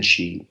notes, and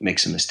she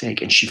makes a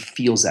mistake, and she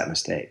feels that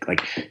mistake.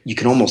 Like, you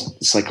can almost,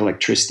 it's like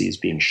electricity is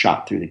being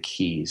shot through the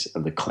keys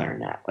of the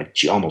clarinet. Like,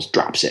 she almost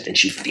drops it, and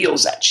she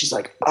feels that. She's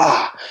like,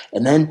 ah.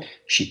 And then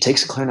she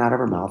takes the clarinet out of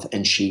her mouth,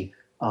 and she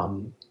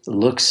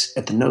looks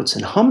at the notes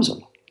and hums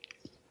them.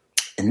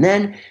 And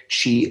then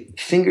she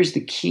fingers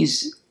the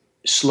keys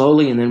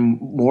slowly and then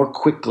more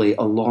quickly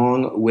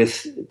along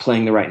with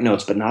playing the right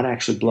notes, but not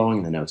actually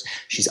blowing the notes.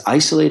 She's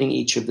isolating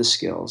each of the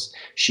skills.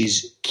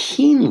 She's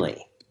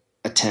keenly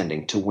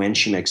attending to when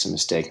she makes a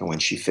mistake and when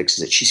she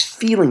fixes it. She's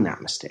feeling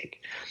that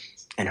mistake.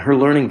 And her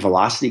learning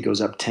velocity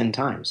goes up 10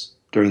 times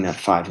during that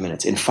 5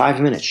 minutes. In 5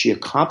 minutes, she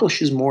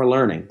accomplishes more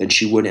learning than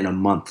she would in a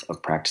month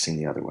of practicing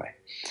the other way.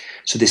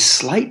 So this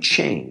slight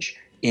change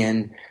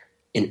in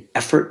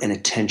effort and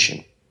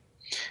attention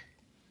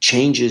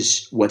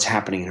changes what's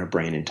happening in her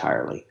brain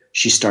entirely.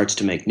 She starts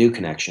to make new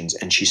connections,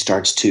 and she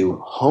starts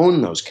to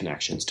hone those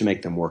connections to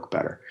make them work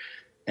better.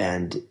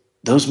 And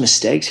those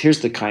mistakes, here's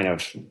the kind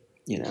of,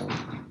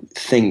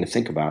 thing to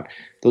think about.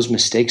 Those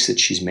mistakes that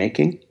she's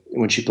making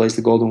when she plays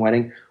the Golden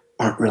Wedding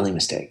aren't really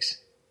mistakes.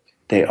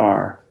 They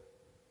are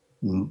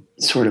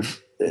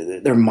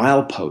they're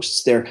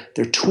mileposts.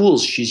 They're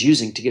tools she's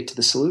using to get to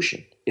the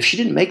solution. If she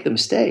didn't make the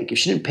mistake, if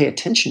she didn't pay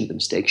attention to the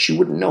mistake, she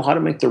wouldn't know how to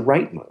make the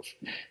right move.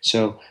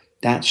 So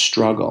that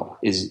struggle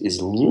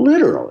is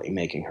literally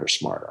making her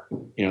smarter.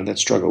 That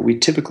struggle. We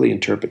typically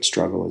interpret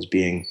struggle as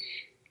being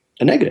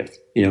a negative.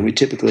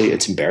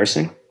 It's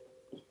embarrassing.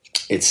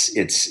 It's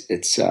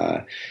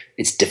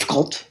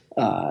difficult.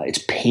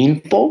 It's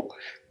painful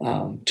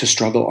to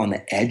struggle on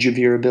the edge of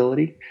your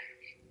ability.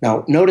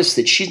 Now, notice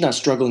that she's not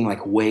struggling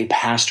like way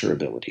past her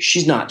ability.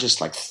 She's not just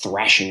like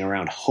thrashing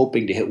around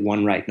hoping to hit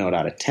one right note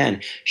out of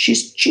 10.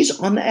 She's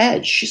on the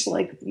edge. She's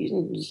like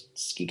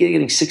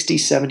getting 60,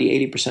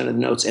 70, 80% of the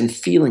notes and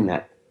feeling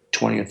that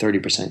 20 or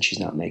 30% she's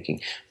not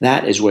making.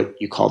 That is what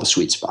you call the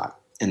sweet spot.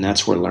 And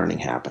that's where learning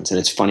happens. And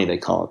it's funny they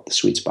call it the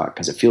sweet spot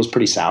because it feels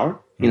pretty sour.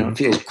 It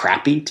feels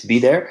crappy to be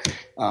there.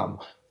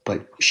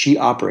 But she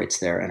operates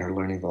there and her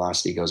learning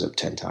velocity goes up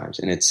 10 times.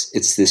 And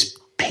it's this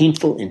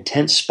painful,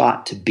 intense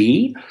spot to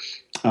be,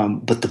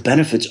 but the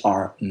benefits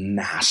are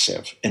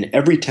massive. And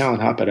every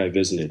talent hotbed I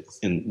visited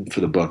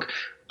for the book,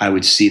 I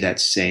would see that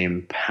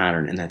same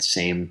pattern and that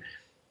same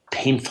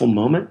painful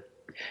moment.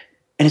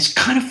 And it's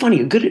kind of funny.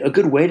 A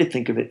good way to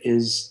think of it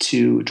is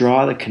to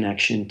draw the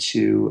connection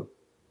to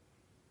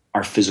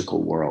our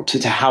physical world,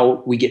 to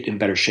how we get in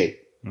better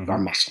shape, our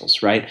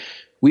muscles, right?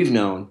 We've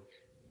known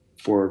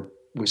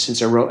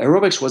since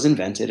aerobics was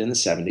invented in the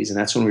 70s, and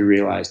that's when we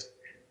realized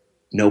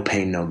no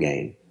pain, no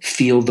gain.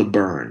 Feel the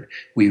burn.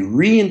 We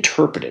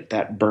reinterpreted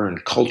that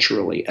burn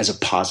culturally as a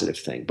positive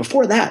thing.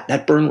 Before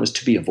that burn was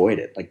to be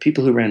avoided. Like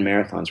people who ran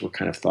marathons were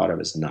kind of thought of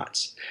as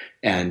nuts.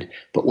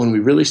 But when we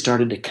really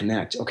started to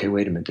connect, okay,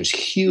 wait a minute, there's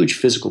huge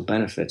physical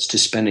benefits to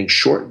spending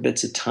short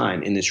bits of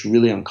time in this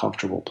really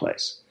uncomfortable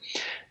place.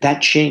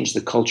 That changed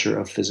the culture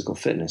of physical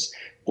fitness.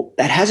 Well,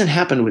 that hasn't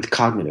happened with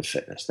cognitive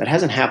fitness. That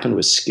hasn't happened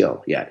with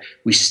skill yet.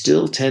 We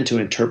still tend to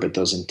interpret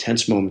those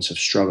intense moments of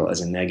struggle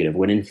as a negative,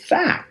 when in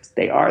fact,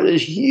 they are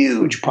this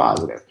huge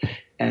positive.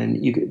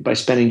 And by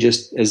spending,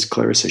 just as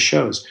Clarissa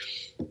shows,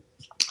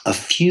 a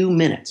few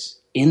minutes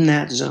in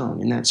that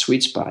zone, in that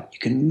sweet spot, you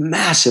can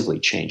massively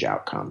change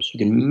outcomes. You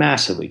can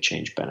massively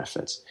change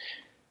benefits.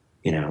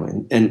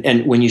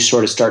 And when you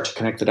sort of start to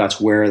connect the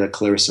dots, where are the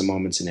Clarissa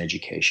moments in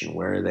education?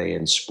 Where are they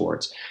in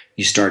sports?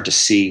 You start to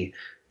see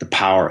the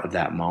power of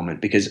that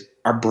moment, because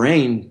our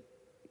brain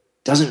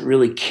doesn't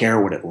really care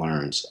what it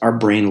learns. Our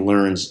brain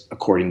learns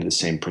according to the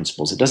same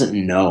principles. It doesn't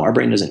know. Our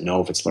brain doesn't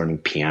know if it's learning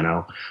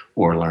piano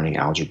or learning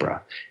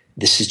algebra.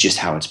 This is just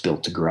how it's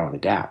built to grow and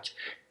adapt.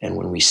 And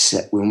when we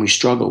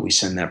struggle, we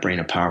send that brain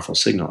a powerful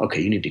signal.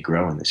 Okay, you need to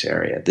grow in this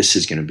area. This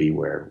is going to be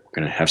where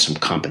we're going to have some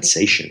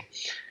compensation.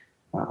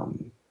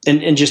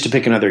 And just to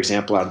pick another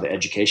example out of the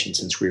education,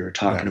 since we were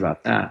talking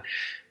about that,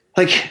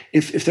 like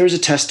if there was a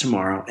test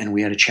tomorrow and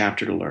we had a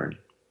chapter to learn,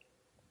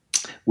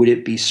 would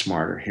it be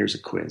smarter? Here's a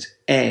quiz.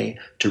 A,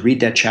 to read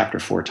that chapter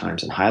 4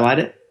 times and highlight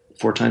it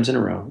 4 times in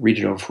a row, read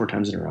it over 4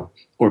 times in a row.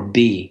 Or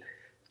B,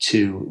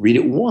 to read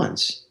it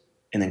once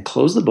and then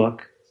close the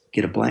book,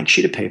 get a blank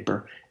sheet of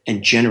paper,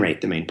 and generate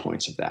the main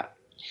points of that.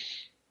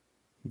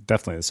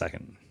 Definitely the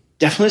second.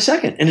 Definitely the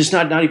second. And it's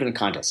not even a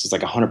contest. It's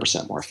like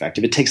 100% more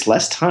effective. It takes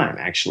less time,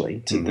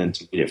 actually, than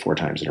to read it 4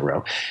 times in a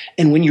row.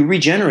 And when you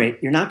regenerate,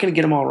 you're not going to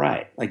get them all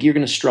right. Like, you're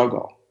going to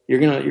struggle. You're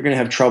going to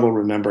have trouble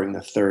remembering the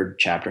 3rd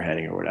chapter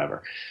heading or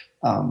whatever.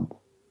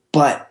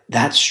 But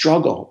that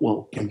struggle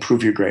will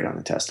improve your grade on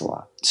the test a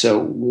lot. So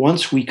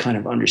once we kind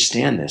of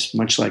understand this,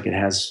 much like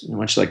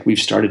we've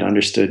started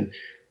understood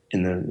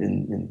in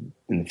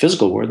the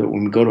physical world, that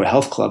when we go to a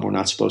health club, we're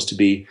not supposed to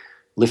be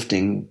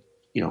lifting,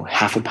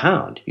 half a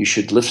pound. You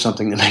should lift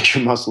something that makes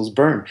your muscles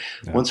burn.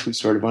 Yeah. Once we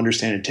sort of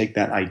understand and take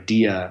that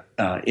idea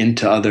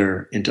into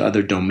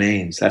other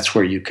domains, that's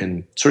where you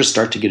can sort of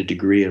start to get a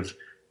degree of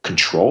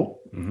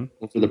control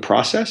over the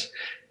process.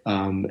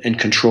 And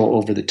control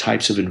over the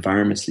types of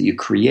environments that you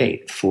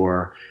create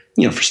for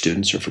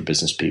students or for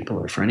business people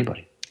or for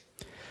anybody.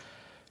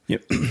 Yeah,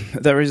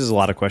 that raises a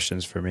lot of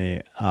questions for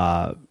me.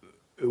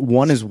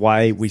 One is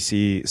why we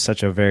see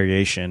such a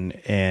variation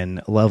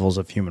in levels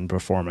of human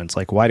performance.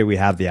 Like, why do we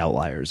have the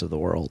outliers of the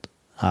world?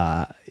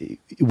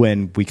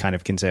 When we kind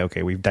of can say,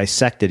 okay, we've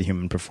dissected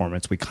human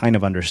performance, we kind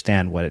of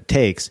understand what it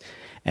takes,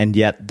 and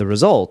yet the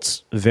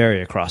results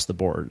vary across the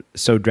board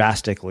so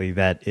drastically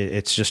that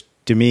it's just,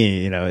 to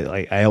me,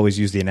 like I always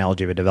use the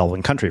analogy of a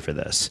developing country for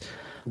this.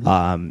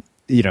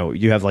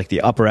 You have like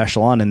the upper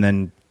echelon, and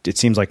then it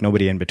seems like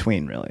nobody in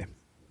between, really.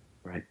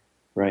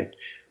 Right.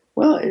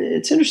 Well,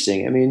 it's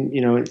interesting. I mean,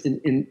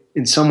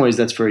 in some ways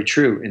that's very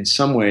true. In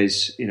some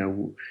ways,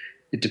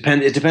 it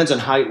depends on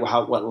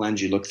what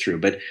lens you look through.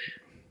 But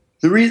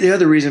the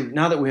other reason,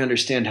 now that we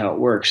understand how it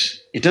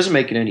works, it doesn't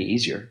make it any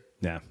easier.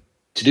 Yeah.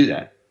 To do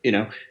that,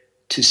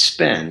 to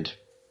spend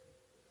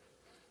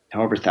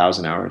however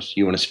 1,000 hours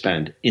you want to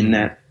spend in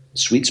that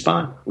sweet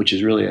spot, which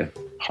is really a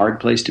hard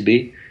place to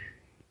be,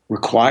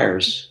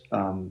 requires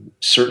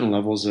certain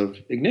levels of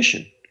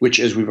ignition, which,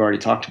 as we've already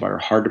talked about, are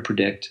hard to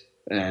predict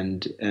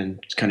and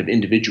kind of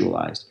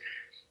individualized.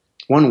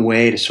 One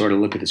way to sort of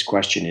look at this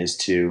question is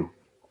to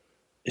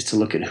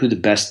look at who the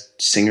best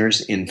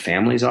singers in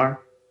families are.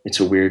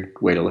 It's a weird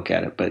way to look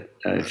at it, but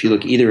if you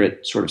look either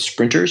at sort of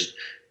sprinters,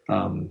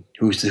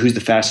 who's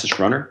the fastest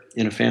runner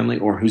in a family,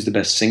 or who's the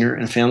best singer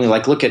in a family.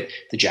 Like, look at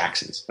the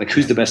Jacksons. Like,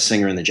 who's the best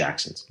singer in the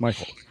Jacksons?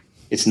 Michael.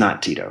 It's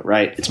not Tito,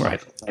 right? It's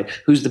Michael. Right?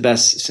 Who's the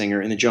best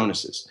singer in the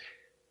Jonases?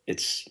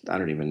 I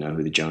don't even know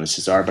who the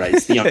Jonases are, but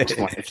it's the youngest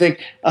one, I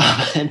think.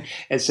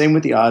 And same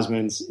with the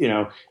Osmonds.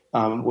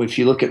 If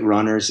you look at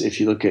runners, if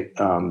you look at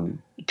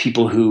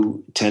people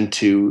who tend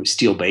to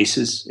steal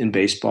bases in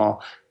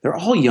baseball, they're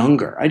all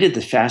younger. I did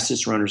the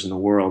fastest runners in the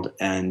world,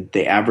 and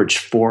they averaged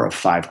 4 of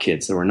 5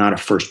 kids. There were not a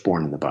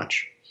firstborn in the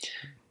bunch.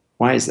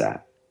 Why is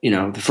that? The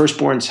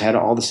firstborns had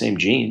all the same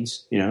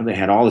genes. They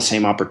had all the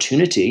same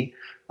opportunity,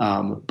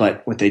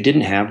 but what they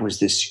didn't have was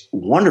this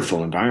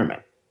wonderful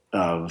environment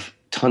of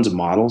tons of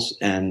models,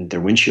 and their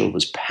windshield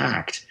was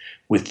packed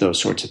with those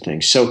sorts of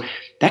things. So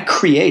that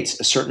creates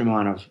a certain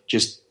amount of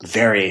just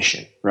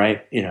variation,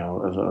 right?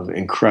 Of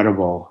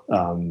incredible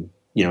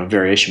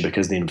variation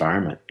because the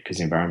environment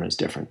is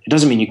different. It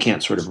doesn't mean you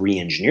can't sort of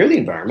re-engineer the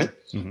environment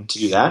to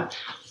do that,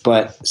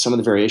 but some of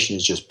the variation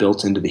is just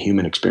built into the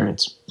human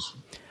experience.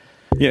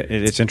 Yeah,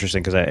 it's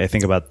interesting because I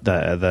think about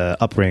the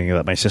upbringing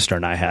that my sister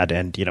and I had,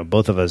 and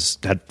both of us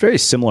had very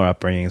similar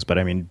upbringings, but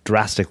I mean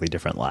drastically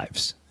different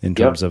lives in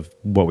terms of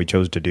what we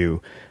chose to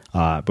do,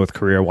 both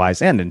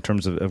career-wise and in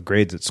terms of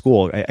grades at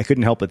school. I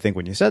couldn't help but think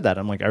when you said that,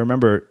 I'm like, I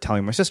remember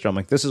telling my sister, I'm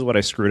like, this is what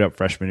I screwed up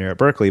freshman year at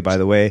Berkeley. By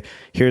the way,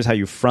 here's how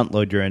you front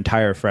load your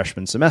entire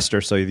freshman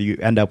semester so you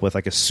end up with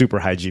like a super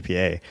high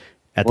GPA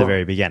at the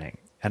very beginning.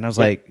 And I was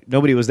like,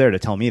 nobody was there to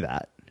tell me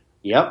that.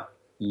 Yep.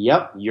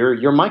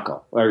 You're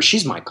Michael, or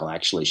she's Michael.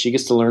 Actually, she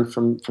gets to learn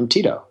from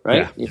Tito,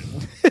 right? Yeah.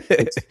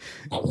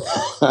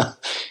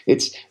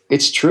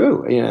 It's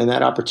true, and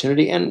that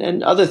opportunity,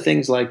 and other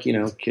things like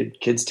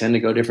kids tend to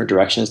go different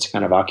directions to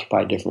kind of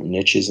occupy different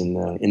niches in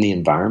the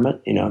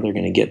environment. They're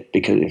going to get,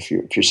 because if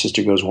your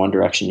sister goes one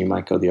direction, you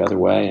might go the other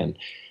way, and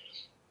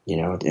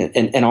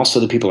and also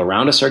the people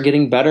around us are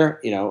getting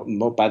better.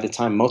 By the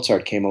time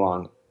Mozart came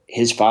along,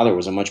 his father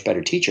was a much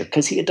better teacher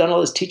because he had done all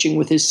his teaching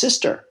with his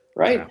sister,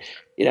 right? Yeah.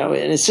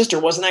 And his sister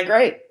wasn't that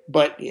great,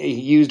 but he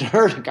used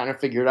her to kind of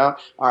figure it out.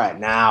 All right,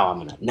 now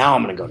I'm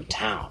gonna go to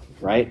town,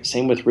 right?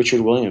 Same with Richard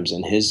Williams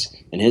and his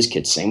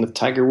kids. Same with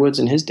Tiger Woods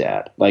and his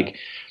dad. Like,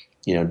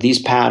 these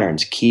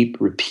patterns keep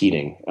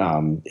repeating,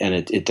 and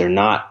they're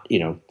not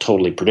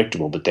totally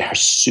predictable, but they are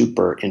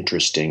super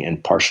interesting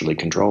and partially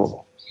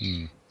controllable.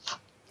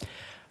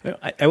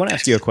 I want to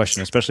ask you a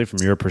question, especially from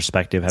your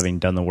perspective, having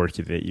done the work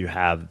that you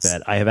have,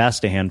 that I have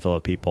asked a handful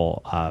of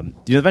people.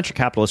 The venture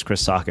capitalist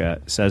Chris Sacca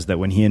says that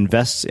when he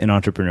invests in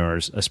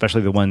entrepreneurs,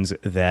 especially the ones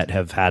that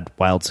have had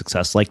wild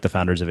success, like the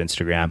founders of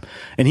Instagram,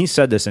 and he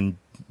said this in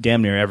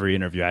damn near every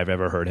interview I've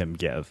ever heard him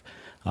give,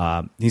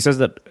 he says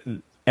that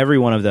every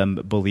one of them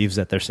believes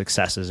that their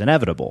success is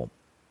inevitable.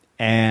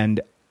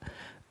 And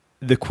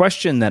the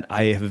question that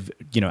I have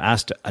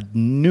asked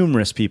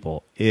numerous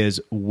people is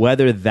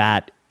whether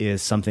that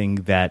is something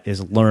that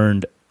is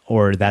learned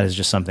or that is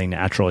just something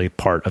naturally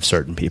part of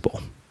certain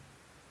people.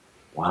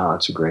 Wow,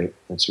 that's a great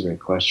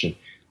question.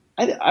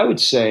 I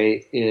would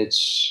say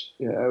it's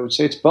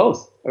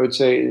both. I would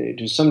say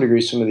to some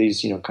degree some of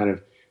these kind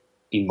of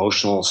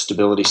emotional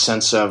stability,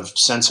 sense of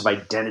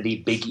identity,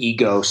 big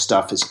ego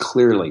stuff is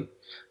clearly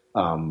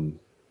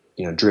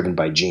driven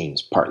by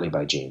genes, partly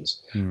by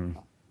genes.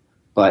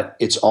 But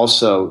it's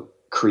also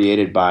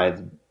created by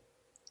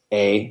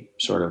A,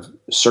 sort of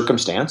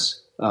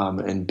circumstance,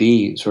 and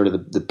B, sort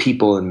of the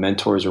people and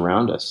mentors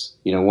around us.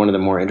 One of the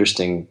more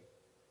interesting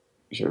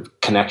sort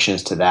of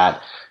connections to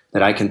that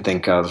I can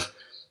think of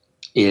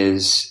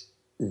is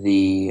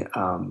the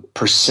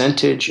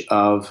percentage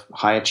of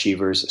high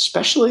achievers,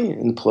 especially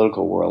in the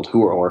political world,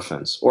 who are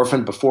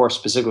orphaned before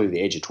specifically the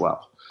age of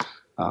 12.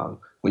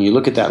 When you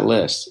look at that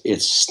list,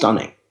 it's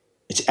stunning.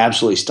 It's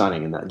absolutely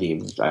stunning. And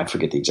I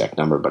forget the exact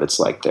number, but it's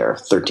like they're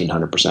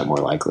 1,300% more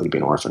likely to be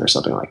an orphan or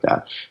something like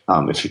that.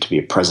 If you're to be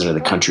a president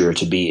of the country or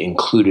to be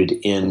included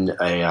in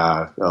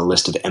a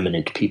list of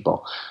eminent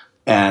people.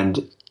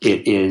 And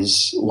it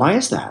is, why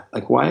is that?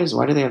 Like, why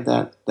do they have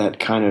that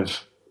kind of,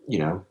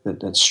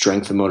 that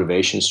strength of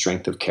motivation,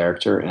 strength of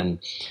character? And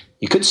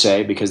you could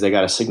say because they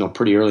got a signal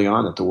pretty early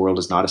on that the world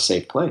is not a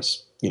safe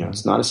place.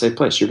 It's not a safe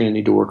place. You're going to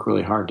need to work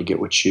really hard to get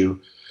what you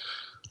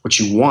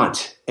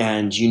want,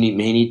 and you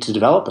may need to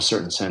develop a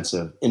certain sense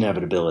of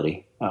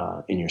inevitability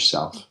in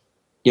yourself.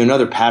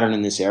 Another pattern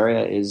in this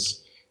area is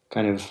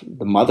kind of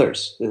the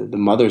mothers. The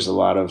mothers, a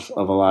lot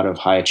of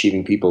high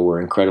achieving people were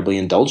incredibly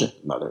indulgent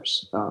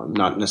mothers,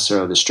 not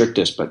necessarily the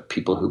strictest, but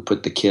people who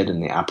put the kid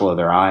in the apple of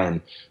their eye and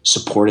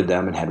supported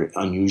them and had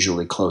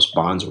unusually close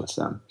bonds with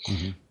them.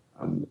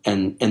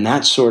 And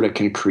that sort of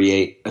can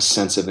create a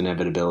sense of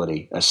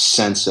inevitability, a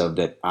sense of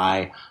that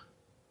I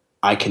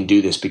can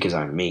do this because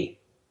I'm me.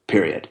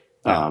 Period.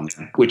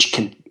 Which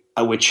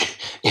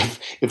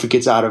if it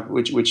gets out of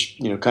which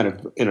kind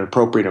of in an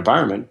appropriate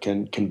environment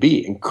can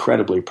be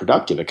incredibly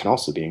productive. It can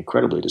also be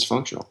incredibly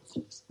dysfunctional,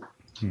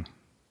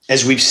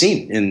 as we've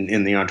seen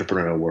in the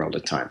entrepreneurial world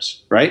at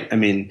times. Right? I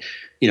mean,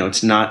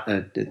 it's not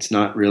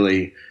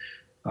really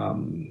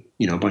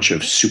a bunch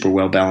of super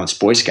well balanced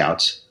Boy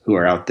Scouts who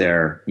are out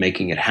there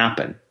making it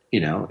happen.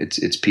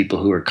 It's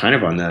people who are kind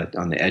of on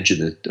the edge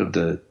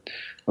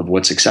of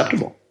what's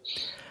acceptable.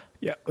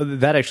 Yeah,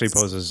 that actually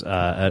poses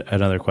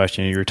another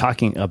question. You were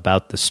talking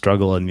about the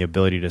struggle and the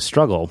ability to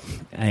struggle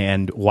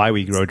and why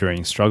we grow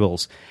during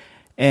struggles.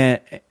 And,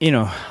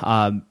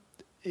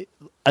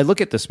 I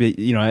look at this,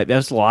 I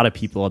asked a lot of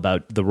people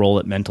about the role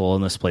that mental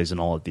illness plays in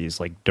all of these,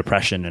 like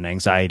depression and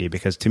anxiety,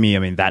 because to me,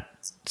 that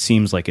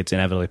seems like it's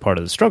inevitably part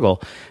of the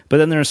struggle. But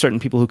then there are certain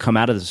people who come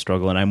out of the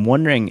struggle, and I'm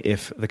wondering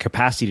if the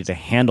capacity to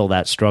handle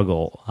that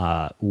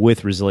struggle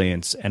with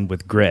resilience and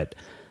with grit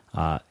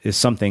is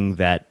something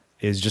that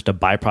is just a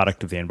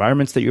byproduct of the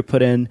environments that you're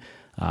put in.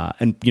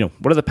 And,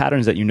 what are the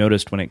patterns that you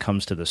noticed when it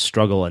comes to the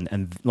struggle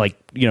and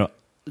the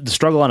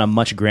struggle on a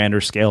much grander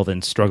scale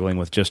than struggling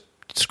with just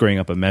screwing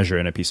up a measure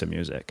in a piece of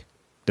music?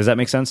 Does that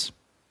make sense?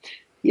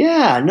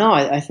 Yeah, no,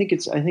 I think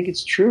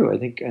it's true. I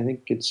think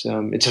it's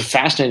a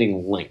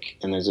fascinating link.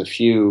 And there's a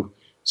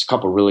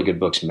couple really good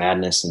books.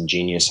 Madness and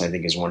Genius, I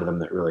think, is one of them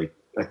that really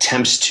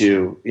attempts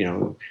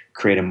to,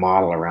 create a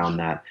model around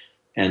that.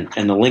 And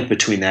the link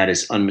between that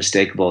is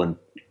unmistakable. And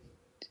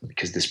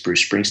because this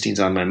Bruce Springsteen's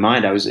on my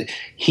mind,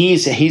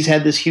 he's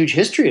had this huge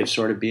history of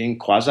sort of being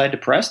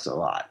quasi-depressed a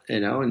lot,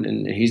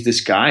 and he's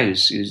this guy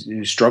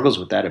who struggles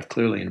with that, have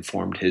clearly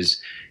informed his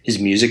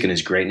music and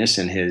his greatness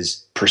and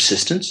his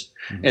persistence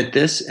at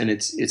this. And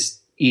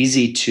it's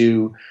easy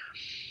to,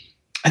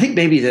 I think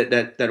maybe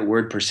that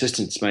word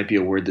persistence might be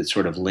a word that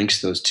sort of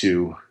links those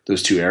two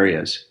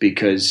areas,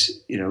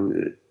 because,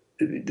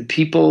 the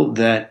people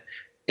that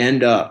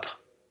end up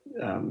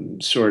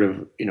sort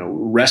of,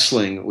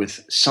 wrestling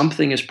with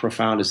something as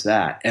profound as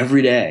that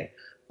every day,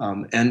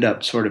 end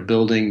up sort of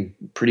building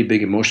pretty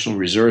big emotional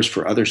reserves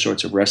for other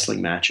sorts of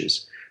wrestling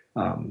matches.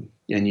 And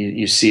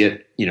you see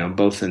it,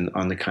 both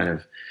on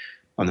the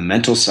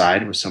mental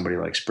side with somebody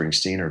like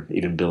Springsteen, or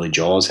even Billy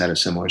Joel has had a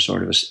similar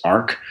sort of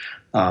arc.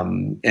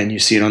 And you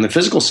see it on the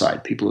physical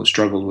side, people who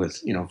struggled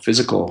with,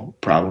 physical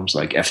problems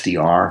like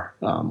FDR,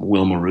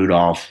 Wilma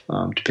Rudolph,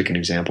 to pick an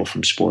example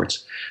from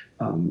sports.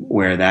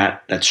 Where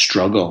that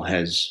struggle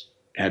has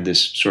had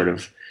this sort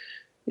of,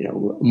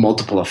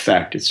 multiple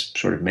effect. It's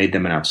sort of made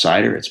them an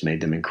outsider. It's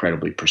made them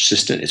incredibly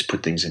persistent. It's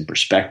put things in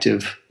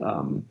perspective.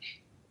 And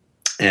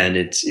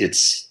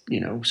it's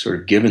sort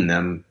of given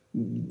them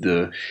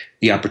the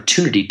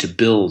opportunity to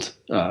build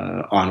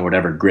on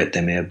whatever grit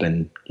they may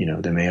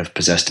have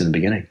possessed in the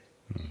beginning.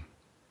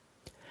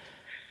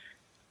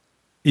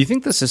 Do you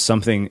think this is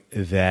something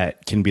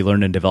that can be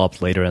learned and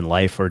developed later in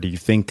life, or do you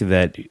think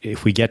that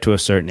if we get to a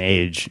certain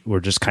age,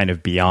 we're just kind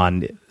of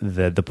beyond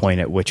the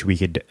point at which we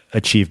could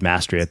achieve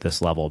mastery at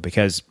this level?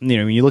 Because,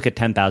 when you look at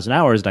 10,000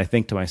 hours, and I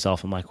think to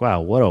myself, I'm like, wow,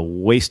 what a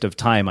waste of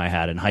time I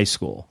had in high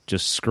school,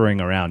 just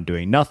screwing around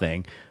doing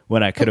nothing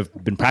when I could have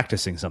been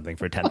practicing something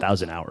for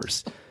 10,000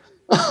 hours.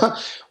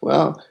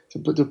 Well,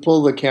 to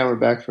pull the camera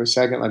back for a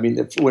second,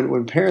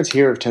 when parents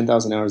hear of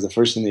 10,000 hours, the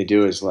first thing they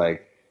do is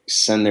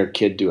send their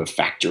kid to a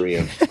factory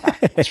of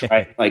practice,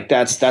 right? Like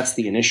that's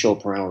the initial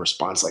parental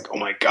response. Like, oh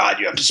my God,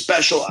 you have to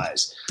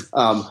specialize,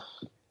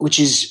 which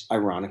is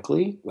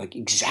ironically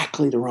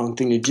exactly the wrong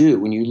thing to do.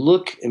 When you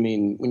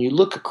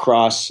look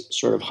across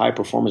sort of high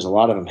performers, a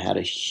lot of them had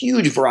a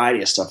huge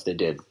variety of stuff they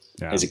did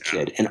as a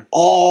kid. And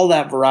all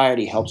that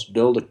variety helps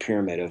build a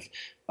pyramid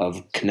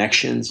of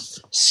connections,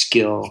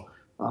 skill,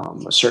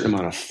 a certain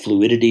amount of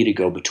fluidity to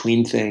go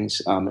between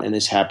things. And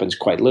this happens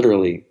quite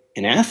literally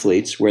in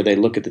athletes, where they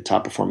look at the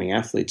top performing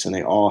athletes and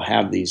they all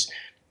have these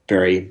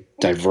very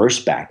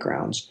diverse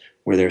backgrounds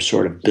where they're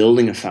sort of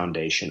building a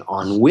foundation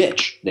on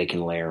which they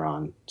can layer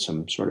on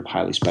some sort of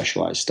highly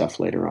specialized stuff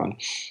later on.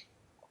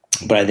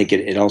 But I think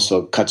it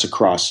also cuts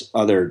across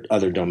other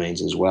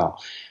domains as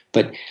well.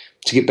 But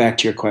to get back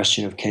to your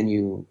question of can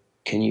you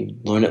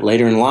learn it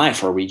later in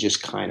life, or are we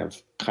just kind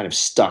of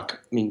stuck?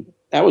 I mean,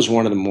 that was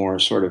one of the more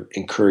sort of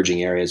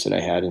encouraging areas that I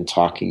had in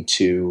talking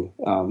to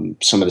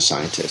some of the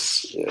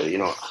scientists.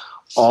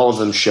 All of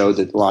them showed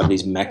that a lot of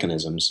these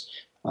mechanisms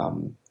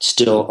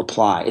still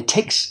apply. It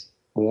takes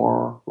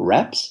more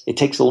reps. It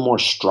takes a little more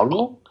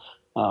struggle.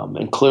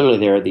 And clearly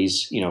there are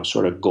these,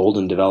 sort of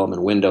golden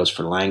development windows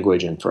for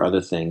language and for other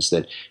things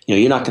that,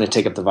 you're not going to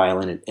take up the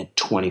violin at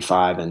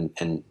 25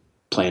 and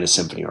play in a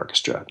symphony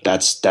orchestra.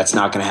 That's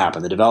not going to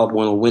happen. The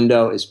developmental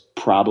window is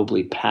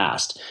probably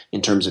past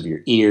in terms of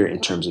your ear,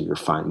 in terms of your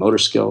fine motor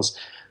skills.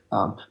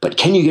 But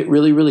can you get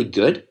really, really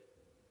good?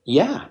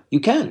 Yeah, you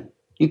can.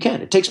 You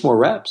can. It takes more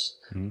reps.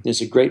 Mm-hmm.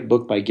 There's a great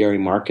book by Gary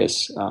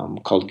Marcus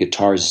called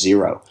Guitar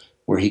Zero,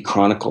 where he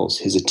chronicles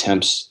his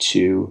attempts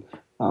to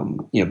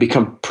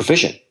become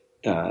proficient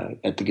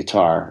at the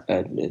guitar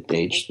at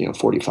age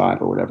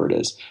 45 or whatever it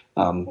is,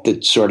 that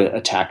sort of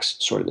attacks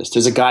sort of this.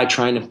 There's a guy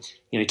trying to,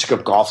 he took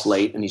up golf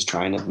late and he's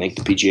trying to make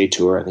the PGA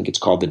Tour. I think it's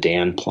called the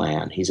Dan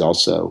Plan. He's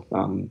also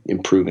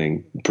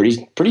improving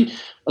pretty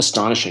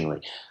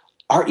astonishingly.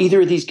 Are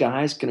either of these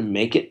guys going to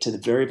make it to the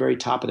very, very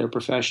top of their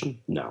profession?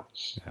 No,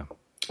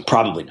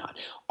 probably not.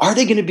 Are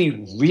they going to be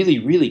really,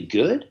 really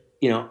good?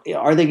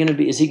 Are they going to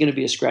be? Is he going to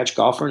be a scratch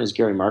golfer, and is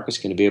Gary Marcus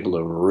going to be able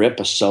to rip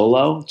a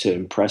solo to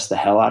impress the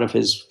hell out of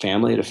his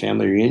family at a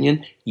family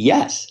reunion?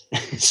 Yes.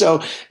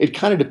 So it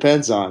kind of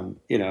depends on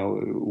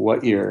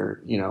what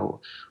your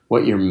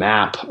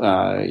map,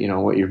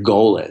 what your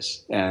goal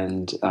is,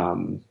 and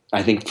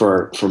I think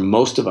for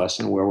most of us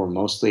and where we're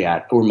mostly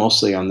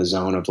on the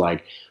zone of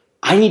like,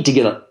 I need to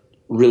get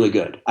really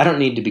good. I don't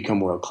need to become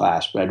world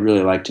class, but I'd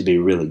really like to be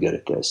really good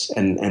at this,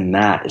 and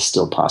that is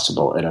still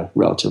possible at a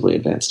relatively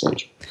advanced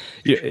stage.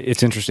 Yeah,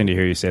 it's interesting to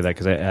hear you say that,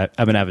 because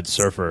I'm an avid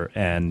surfer,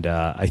 and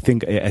I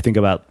think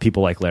about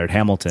people like Laird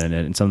Hamilton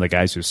and some of the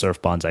guys who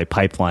surf bonsai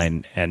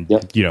pipeline, and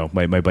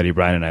my buddy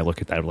Brian and I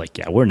look at that, we're like,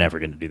 yeah, we're never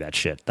going to do that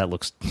shit. That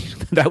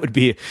would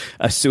be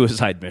a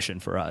suicide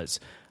mission for us.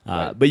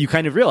 Right. But you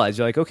kind of realize,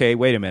 you're like, okay,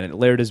 wait a minute,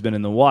 Laird has been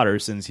in the water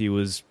since he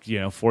was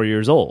 4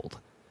 years old.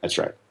 That's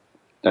right.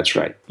 That's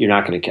right. You're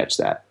not going to catch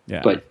that,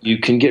 yeah. But you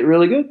can get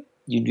really good.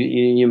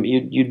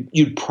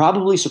 You'd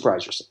probably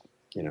surprise yourself.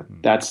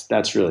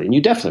 That's really, and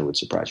you definitely would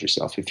surprise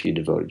yourself if you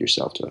devoted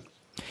yourself to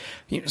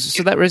it.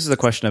 So that raises the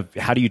question of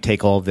how do you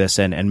take all of this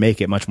and make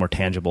it much more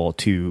tangible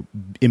to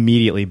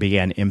immediately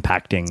begin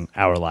impacting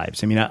our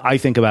lives? I mean, I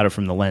think about it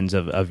from the lens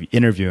of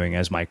interviewing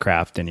as my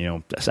craft.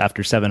 And,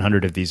 after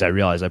 700 of these, I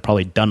realize I've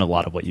probably done a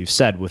lot of what you've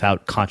said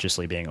without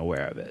consciously being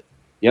aware of it.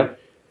 Yep.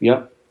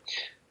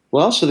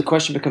 Well, so the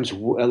question becomes,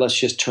 let's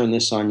just turn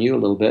this on you a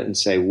little bit and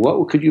say,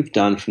 what could you have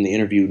done from the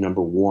interview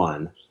number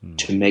one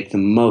to make the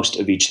most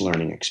of each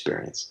learning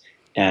experience?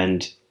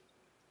 And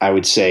I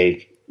would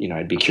say,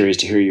 I'd be curious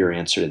to hear your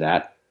answer to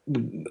that.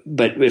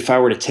 But if I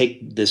were to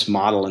take this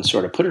model and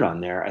sort of put it on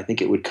there, I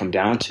think it would come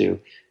down to,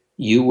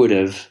 you would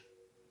have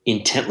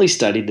intently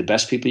studied the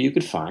best people you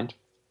could find.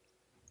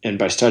 And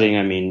by studying,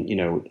 I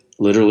mean,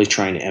 literally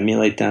trying to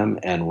emulate them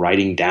and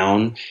writing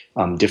down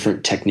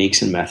different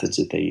techniques and methods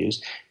that they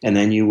use. And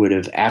then you would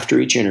have, after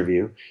each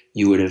interview,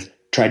 you would have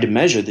tried to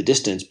measure the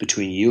distance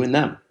between you and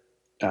them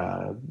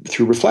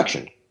through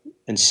reflection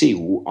and see,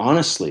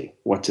 honestly,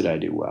 what did I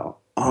do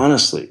well?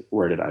 Honestly,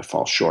 where did I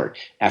fall short?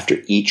 After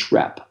each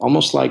rep,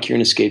 almost like you're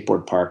in a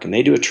skateboard park and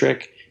they do a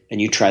trick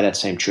and you try that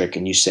same trick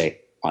and you say,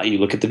 you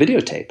look at the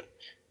videotape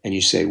and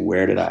you say,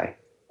 where did I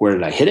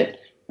hit it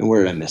and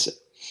where did I miss it?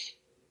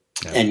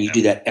 And you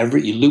do that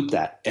you loop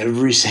that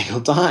every single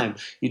time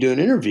you do an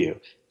interview.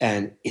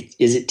 And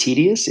is it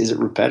tedious? Is it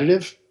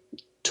repetitive?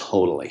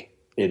 Totally.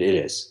 It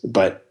is.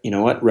 But you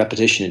know what?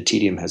 Repetition and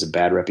tedium has a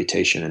bad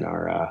reputation in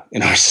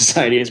our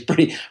society.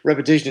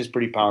 Repetition is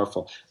pretty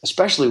powerful,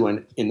 especially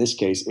when, in this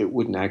case, it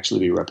wouldn't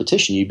actually be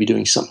repetition. You'd be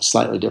doing something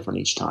slightly different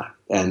each time.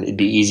 And it'd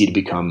be easy to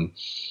become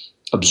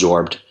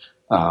absorbed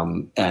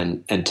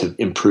and to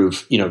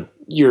improve.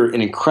 You're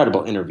an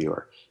incredible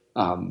interviewer.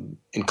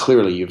 And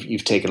clearly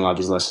you've taken a lot of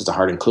these lessons to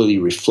heart, and clearly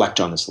you reflect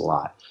on this a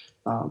lot.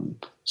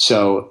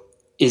 So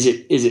is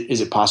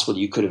it possible that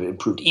you could have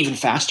improved even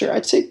faster?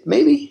 I'd say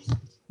maybe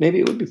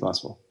it would be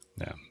possible.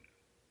 Yeah.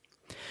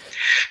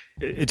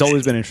 It's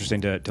always been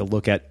interesting to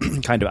look at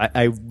kind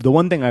of, the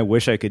one thing I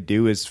wish I could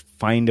do is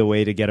find a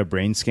way to get a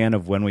brain scan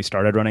of when we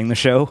started running the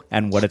show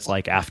and what it's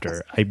like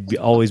after. I've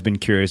always been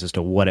curious as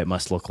to what it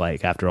must look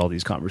like after all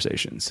these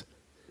conversations.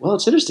 Well,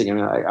 it's interesting. I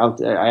mean,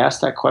 I asked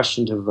that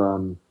question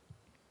to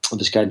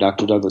this guy,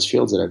 Dr. Douglas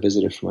Fields, that I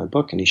visited for my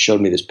book, and he showed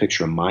me this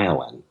picture of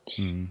myelin.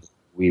 Mm.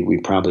 We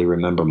probably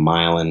remember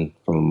myelin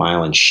from a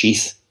myelin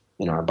sheath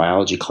in our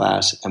biology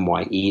class,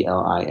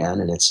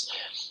 myelin, and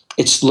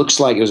it looks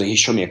like he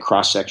showed me a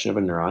cross section of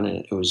a neuron,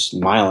 and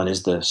myelin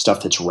is the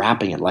stuff that's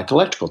wrapping it like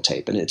electrical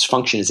tape, and its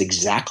function is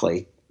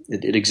exactly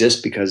it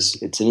exists because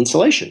it's an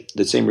insulation.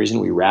 The same reason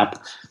we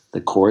wrap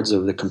the cords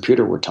of the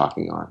computer we're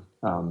talking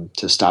on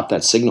to stop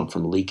that signal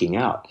from leaking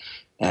out.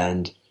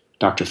 And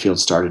Dr. Field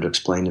started to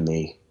explain to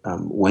me,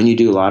 when you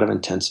do a lot of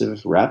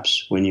intensive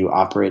reps, when you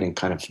operate in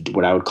kind of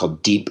what I would call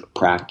deep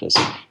practice,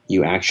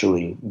 you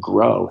actually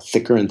grow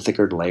thicker and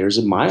thicker layers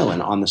of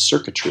myelin on the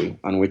circuitry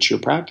on which you're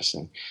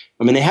practicing.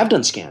 I mean, they have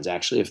done scans,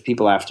 actually, of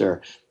people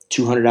after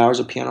 200 hours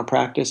of piano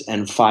practice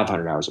and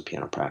 500 hours of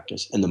piano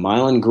practice. And the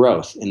myelin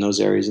growth in those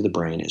areas of the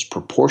brain is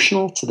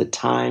proportional to the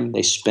time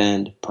they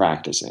spend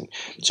practicing.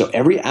 So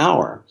every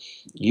hour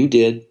you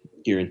did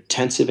your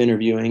intensive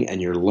interviewing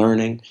and your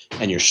learning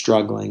and your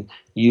struggling,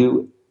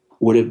 you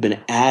would have been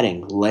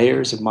adding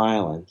layers of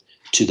myelin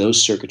to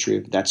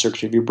that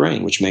circuitry of your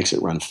brain, which makes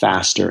it run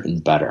faster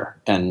and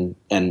better. And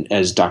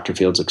as Dr.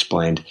 Fields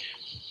explained,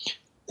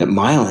 that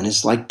myelin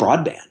is like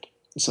broadband.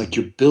 It's like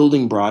you're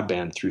building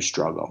broadband through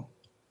struggle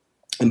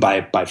and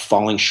by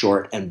falling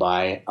short and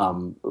by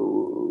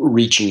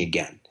reaching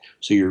again.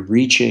 So you're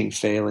reaching,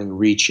 failing,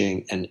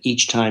 reaching, and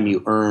each time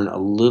you earn a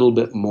little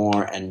bit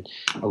more and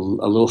a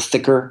little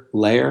thicker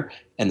layer,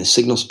 and the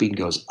signal speed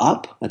goes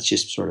up. That's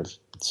just sort of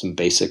some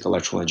basic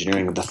electrical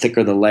engineering. The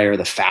thicker the layer,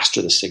 the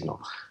faster the signal.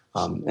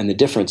 And the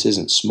difference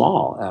isn't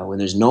small. When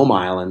there's no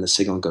myelin, the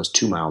signal goes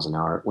 2 miles an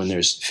hour. When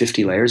there's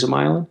 50 layers of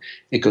myelin,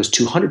 it goes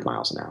 200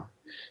 miles an hour.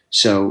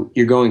 So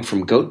you're going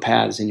from goat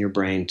paths in your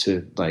brain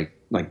to like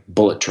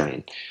bullet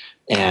train.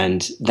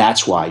 And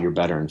that's why you're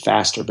better and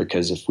faster,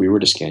 because if we were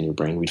to scan your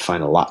brain, we'd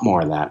find a lot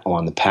more of that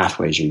along the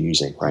pathways you're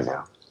using right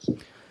now.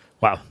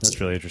 Wow,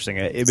 that's really interesting.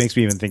 It makes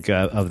me even think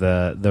of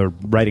the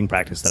writing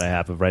practice that I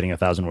have of writing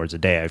 1,000 words a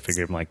day. I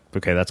figured, I'm like,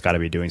 okay, that's got to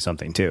be doing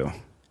something too.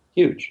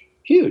 Huge,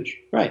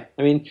 right?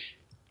 I mean,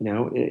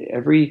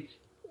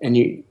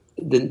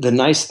 the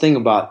nice thing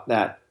about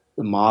that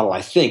the model,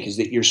 I think, is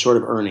that you're sort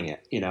of earning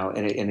it,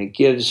 and it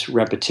gives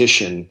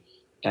repetition.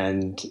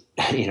 And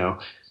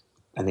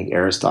I think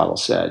Aristotle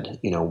said,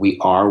 we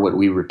are what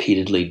we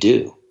repeatedly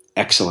do.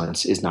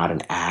 Excellence is not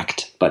an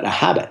act, but a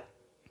habit.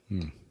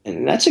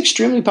 And that's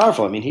extremely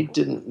powerful. I mean, he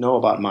didn't know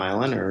about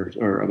myelin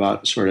or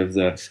about sort of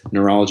the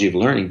neurology of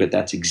learning, but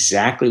that's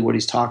exactly what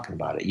he's talking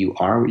about. You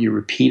are what you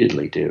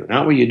repeatedly do.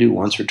 Not what you do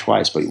once or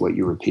twice, but what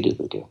you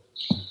repeatedly do.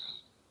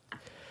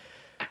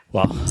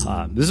 Well, this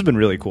has been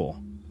really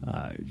cool.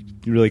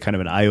 Really kind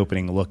of an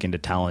eye-opening look into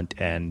talent.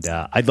 And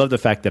I love the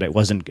fact that it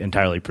wasn't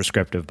entirely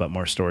prescriptive, but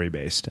more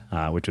story-based,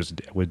 which was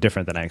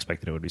different than I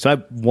expected it would be. So I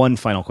have one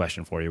final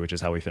question for you, which is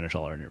how we finish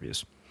all our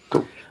interviews.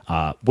 Cool.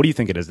 What do you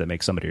think it is that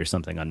makes somebody or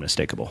something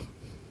unmistakable?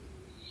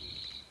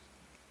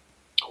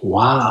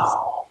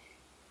 Wow.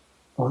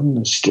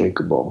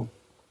 Unmistakable.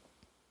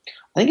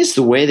 I think it's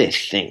the way they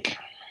think.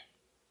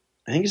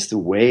 I think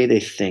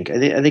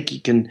you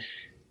can,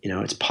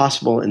 it's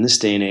possible in this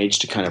day and age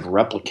to kind of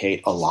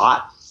replicate a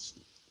lot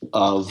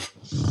of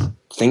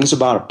things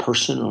about a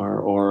person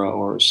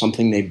or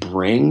something they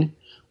bring.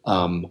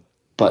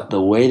 But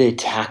the way they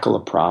tackle a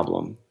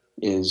problem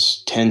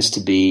tends to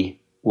be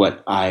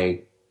what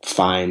I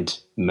find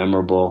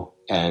memorable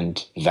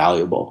and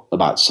valuable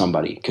about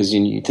somebody. Because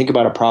you think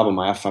about a problem,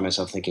 I often find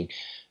myself thinking,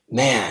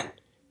 man,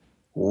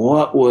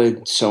 what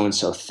would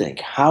so-and-so think?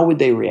 How would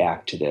they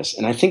react to this?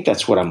 And I think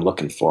that's what I'm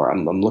looking for.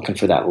 I'm looking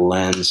for that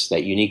lens,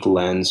 that unique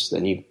lens, that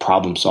unique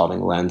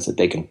problem-solving lens that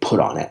they can put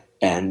on it.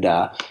 And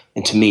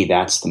to me,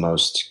 that's the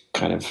most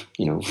kind of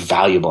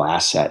valuable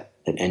asset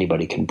that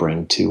anybody can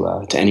bring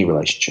to any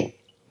relationship.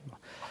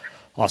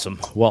 Awesome.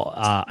 Well,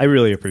 I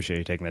really appreciate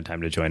you taking the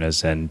time to join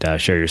us and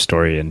share your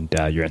story and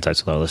your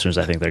insights with our listeners.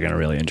 I think they're going to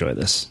really enjoy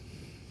this.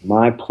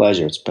 My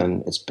pleasure. It's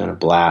been a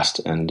blast.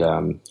 And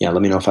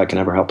let me know if I can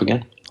ever help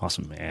again.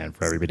 Awesome. And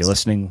for everybody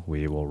listening,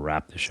 we will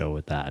wrap the show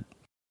with that.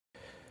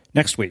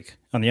 Next week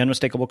on The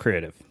Unmistakable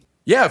Creative.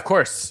 Yeah, of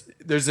course.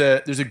 There's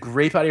a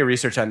great body of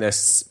research on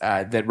this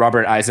that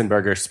Robert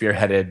Eisenberger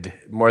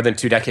spearheaded more than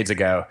 2 decades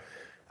ago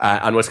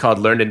on what's called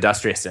learned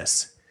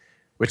industriousness,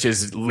 which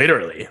is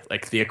literally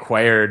like the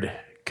acquired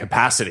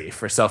capacity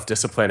for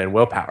self-discipline and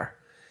willpower.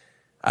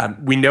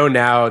 We know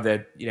now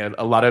that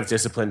a lot of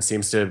discipline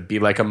seems to be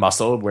like a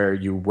muscle where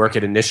you work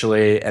it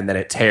initially and then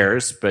it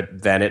tears,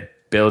 but then it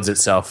builds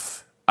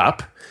itself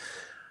up.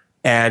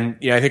 And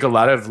I think a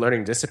lot of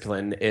learning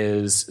discipline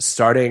is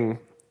starting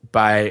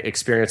by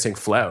experiencing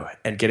flow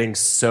and getting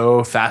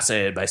so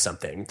fascinated by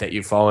something that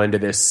you fall into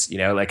this,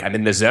 like I'm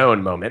in the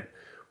zone moment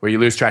where you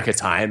lose track of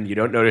time, you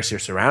don't notice your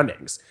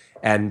surroundings,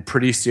 and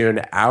pretty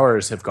soon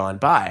hours have gone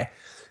by.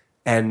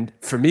 And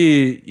for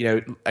me,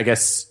 I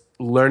guess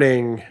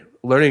learning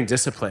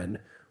discipline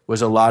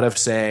was a lot of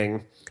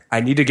saying,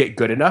 I need to get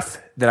good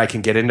enough that I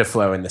can get into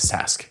flow in this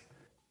task.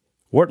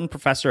 Wharton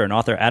professor and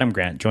author Adam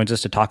Grant joins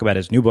us to talk about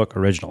his new book,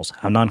 Originals,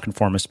 How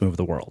Nonconformists Move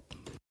the World.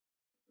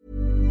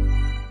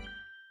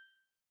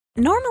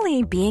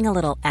 Normally, being a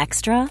little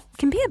extra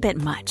can be a bit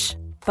much,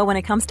 But when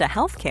it comes to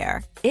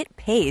healthcare, it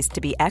pays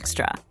to be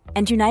extra.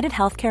 And United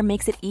Healthcare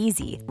makes it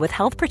easy with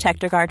Health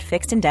Protector Guard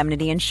fixed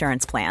indemnity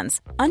insurance plans.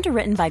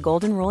 Underwritten by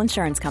Golden Rule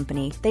Insurance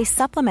Company, they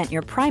supplement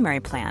your primary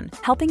plan,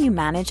 helping you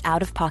manage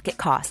out-of-pocket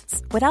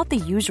costs without the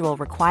usual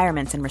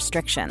requirements and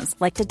restrictions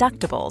like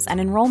deductibles and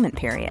enrollment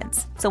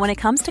periods. So when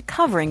it comes to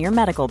covering your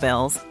medical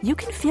bills, you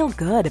can feel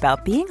good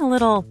about being a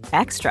little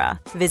extra.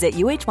 Visit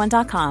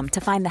uh1.com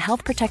to find the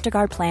Health Protector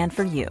Guard plan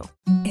for you.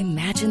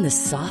 Imagine the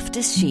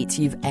softest sheets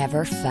you've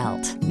ever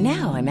felt.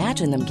 Now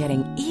imagine them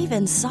getting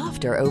even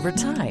softer over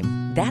time.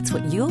 That's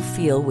what you'll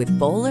feel with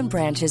Boll &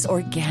 Branch's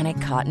organic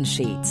cotton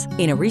sheets.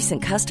 In a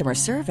recent customer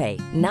survey,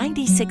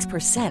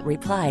 96%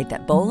 replied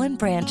that Boll &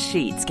 Branch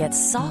sheets get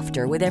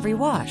softer with every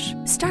wash.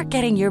 Start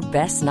getting your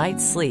best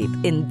night's sleep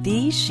in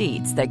these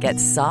sheets that get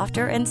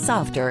softer and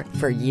softer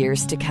for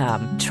years to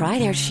come. Try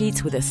their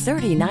sheets with a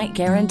 30-night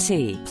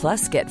guarantee.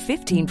 Plus, get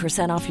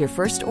 15% off your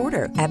first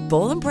order at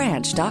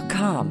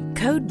bollandbranch.com.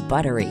 Code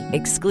BUTTERY.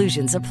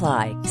 Exclusions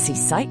apply. See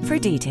site for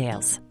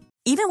details.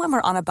 Even when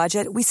we're on a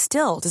budget, we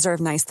still deserve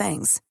nice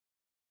things.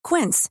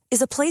 Quince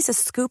is a place to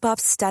scoop up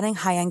stunning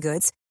high-end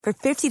goods for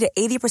 50 to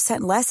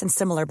 80% less than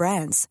similar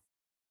brands.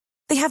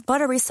 They have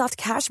buttery soft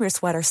cashmere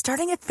sweaters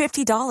starting at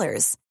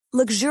 $50,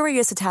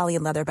 luxurious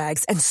Italian leather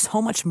bags, and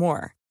so much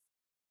more.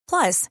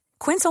 Plus,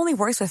 Quince only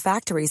works with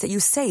factories that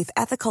use safe,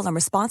 ethical, and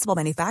responsible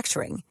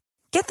manufacturing.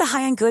 Get the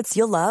high-end goods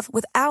you'll love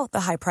without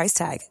the high price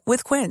tag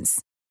with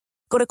Quince.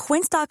 Go to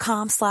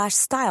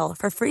quince.com/style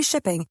for free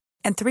shipping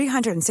and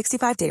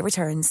 365-day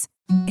returns.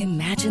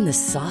 Imagine the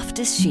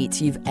softest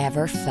sheets you've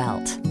ever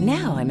felt.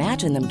 Now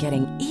imagine them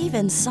getting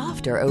even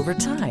softer over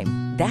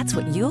time. That's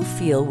what you'll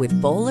feel with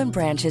Boll &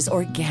 Branch's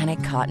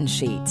organic cotton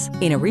sheets.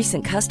 In a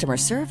recent customer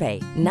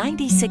survey,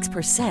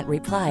 96%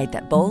 replied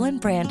that Boll &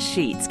 Branch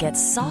sheets get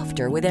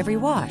softer with every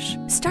wash.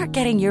 Start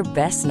getting your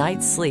best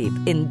night's sleep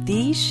in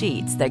these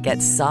sheets that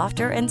get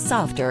softer and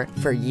softer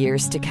for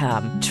years to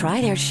come.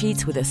 Try their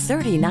sheets with a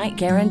 30-night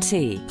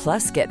guarantee.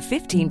 Plus, get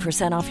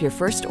 15% off your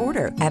first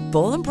order at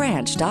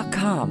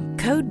bollandbranch.com.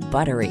 Code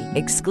BUTTERY.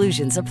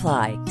 Exclusions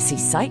apply. See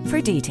site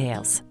for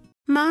details.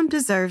 Mom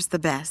deserves the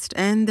best,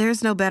 and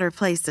there's no better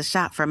place to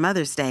shop for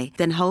Mother's Day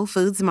than Whole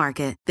Foods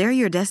Market. They're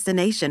your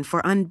destination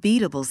for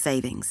unbeatable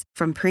savings,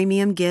 from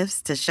premium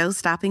gifts to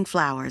show-stopping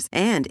flowers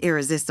and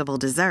irresistible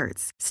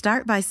desserts.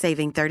 Start by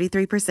saving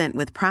 33%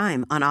 with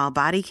Prime on all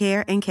body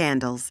care and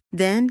candles.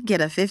 Then get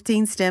a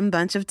 15-stem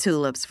bunch of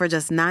tulips for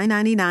just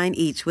 $9.99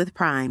 each with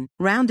Prime.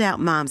 Round out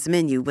Mom's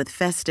menu with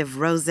festive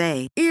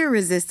rosé,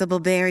 irresistible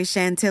berry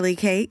chantilly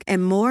cake,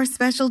 and more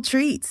special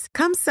treats.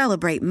 Come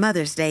celebrate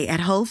Mother's Day at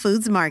Whole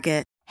Foods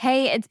Market.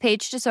 Hey, it's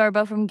Paige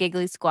DeSorbo from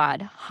Giggly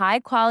Squad.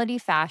 High quality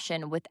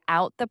fashion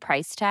without the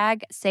price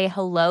tag. Say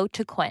hello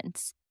to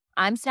Quince.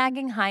 I'm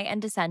snagging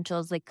high-end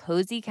essentials like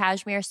cozy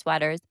cashmere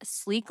sweaters,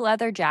 sleek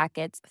leather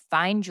jackets,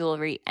 fine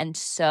jewelry, and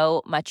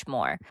so much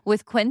more.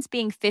 With Quince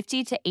being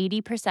 50 to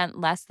 80%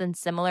 less than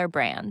similar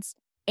brands.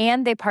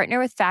 And they partner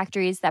with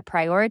factories that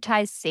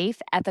prioritize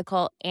safe,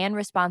 ethical, and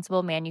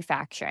responsible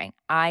manufacturing.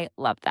 I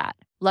love that.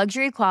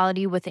 Luxury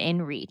quality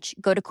within reach.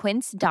 Go to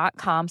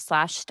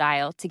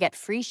quince.com/style to get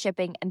free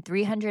shipping and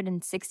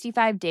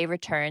 365-day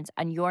returns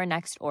on your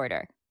next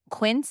order.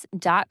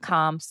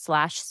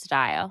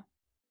 Quince.com/style.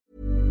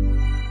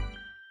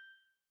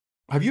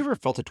 Have you ever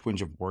felt a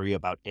twinge of worry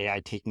about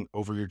AI taking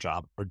over your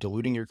job or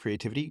diluting your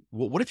creativity?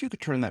 Well, what if you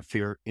could turn that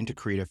fear into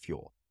creative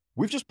fuel?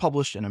 We've just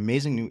published an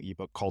amazing new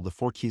ebook called The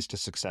 4 Keys to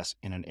Success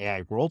in an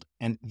AI World,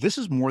 and this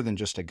is more than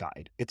just a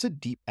guide. It's a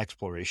deep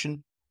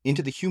exploration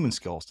into the human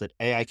skills that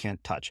AI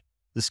can't touch,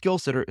 the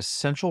skills that are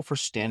essential for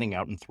standing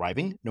out and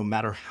thriving, no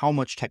matter how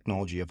much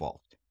technology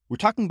evolves. We're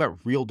talking about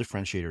real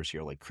differentiators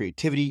here, like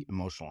creativity,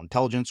 emotional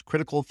intelligence,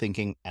 critical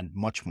thinking, and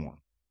much more.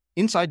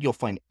 Inside, you'll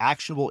find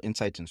actionable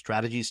insights and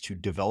strategies to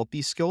develop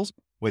these skills,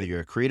 whether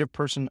you're a creative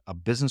person, a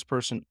business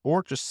person,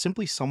 or just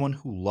simply someone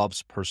who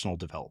loves personal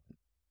development.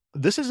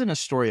 This isn't a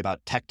story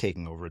about tech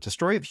taking over. It's a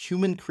story of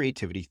human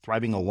creativity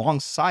thriving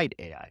alongside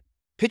AI.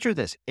 Picture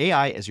this,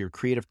 AI as your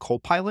creative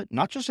co-pilot,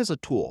 not just as a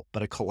tool,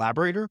 but a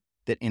collaborator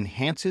that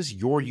enhances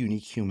your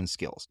unique human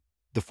skills.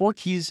 The 4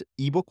 Keys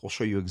ebook will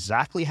show you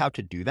exactly how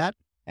to do that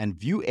and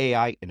view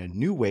AI in a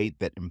new way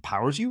that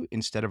empowers you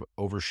instead of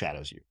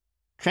overshadows you.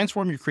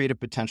 Transform your creative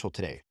potential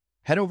today.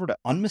 Head over to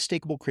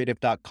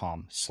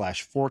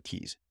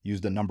unmistakablecreative.com/4keys.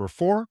 Use the number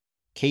 4,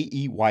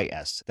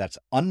 KEYS. That's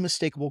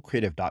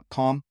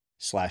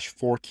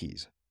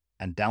unmistakablecreative.com/4keys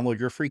and download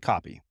your free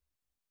copy.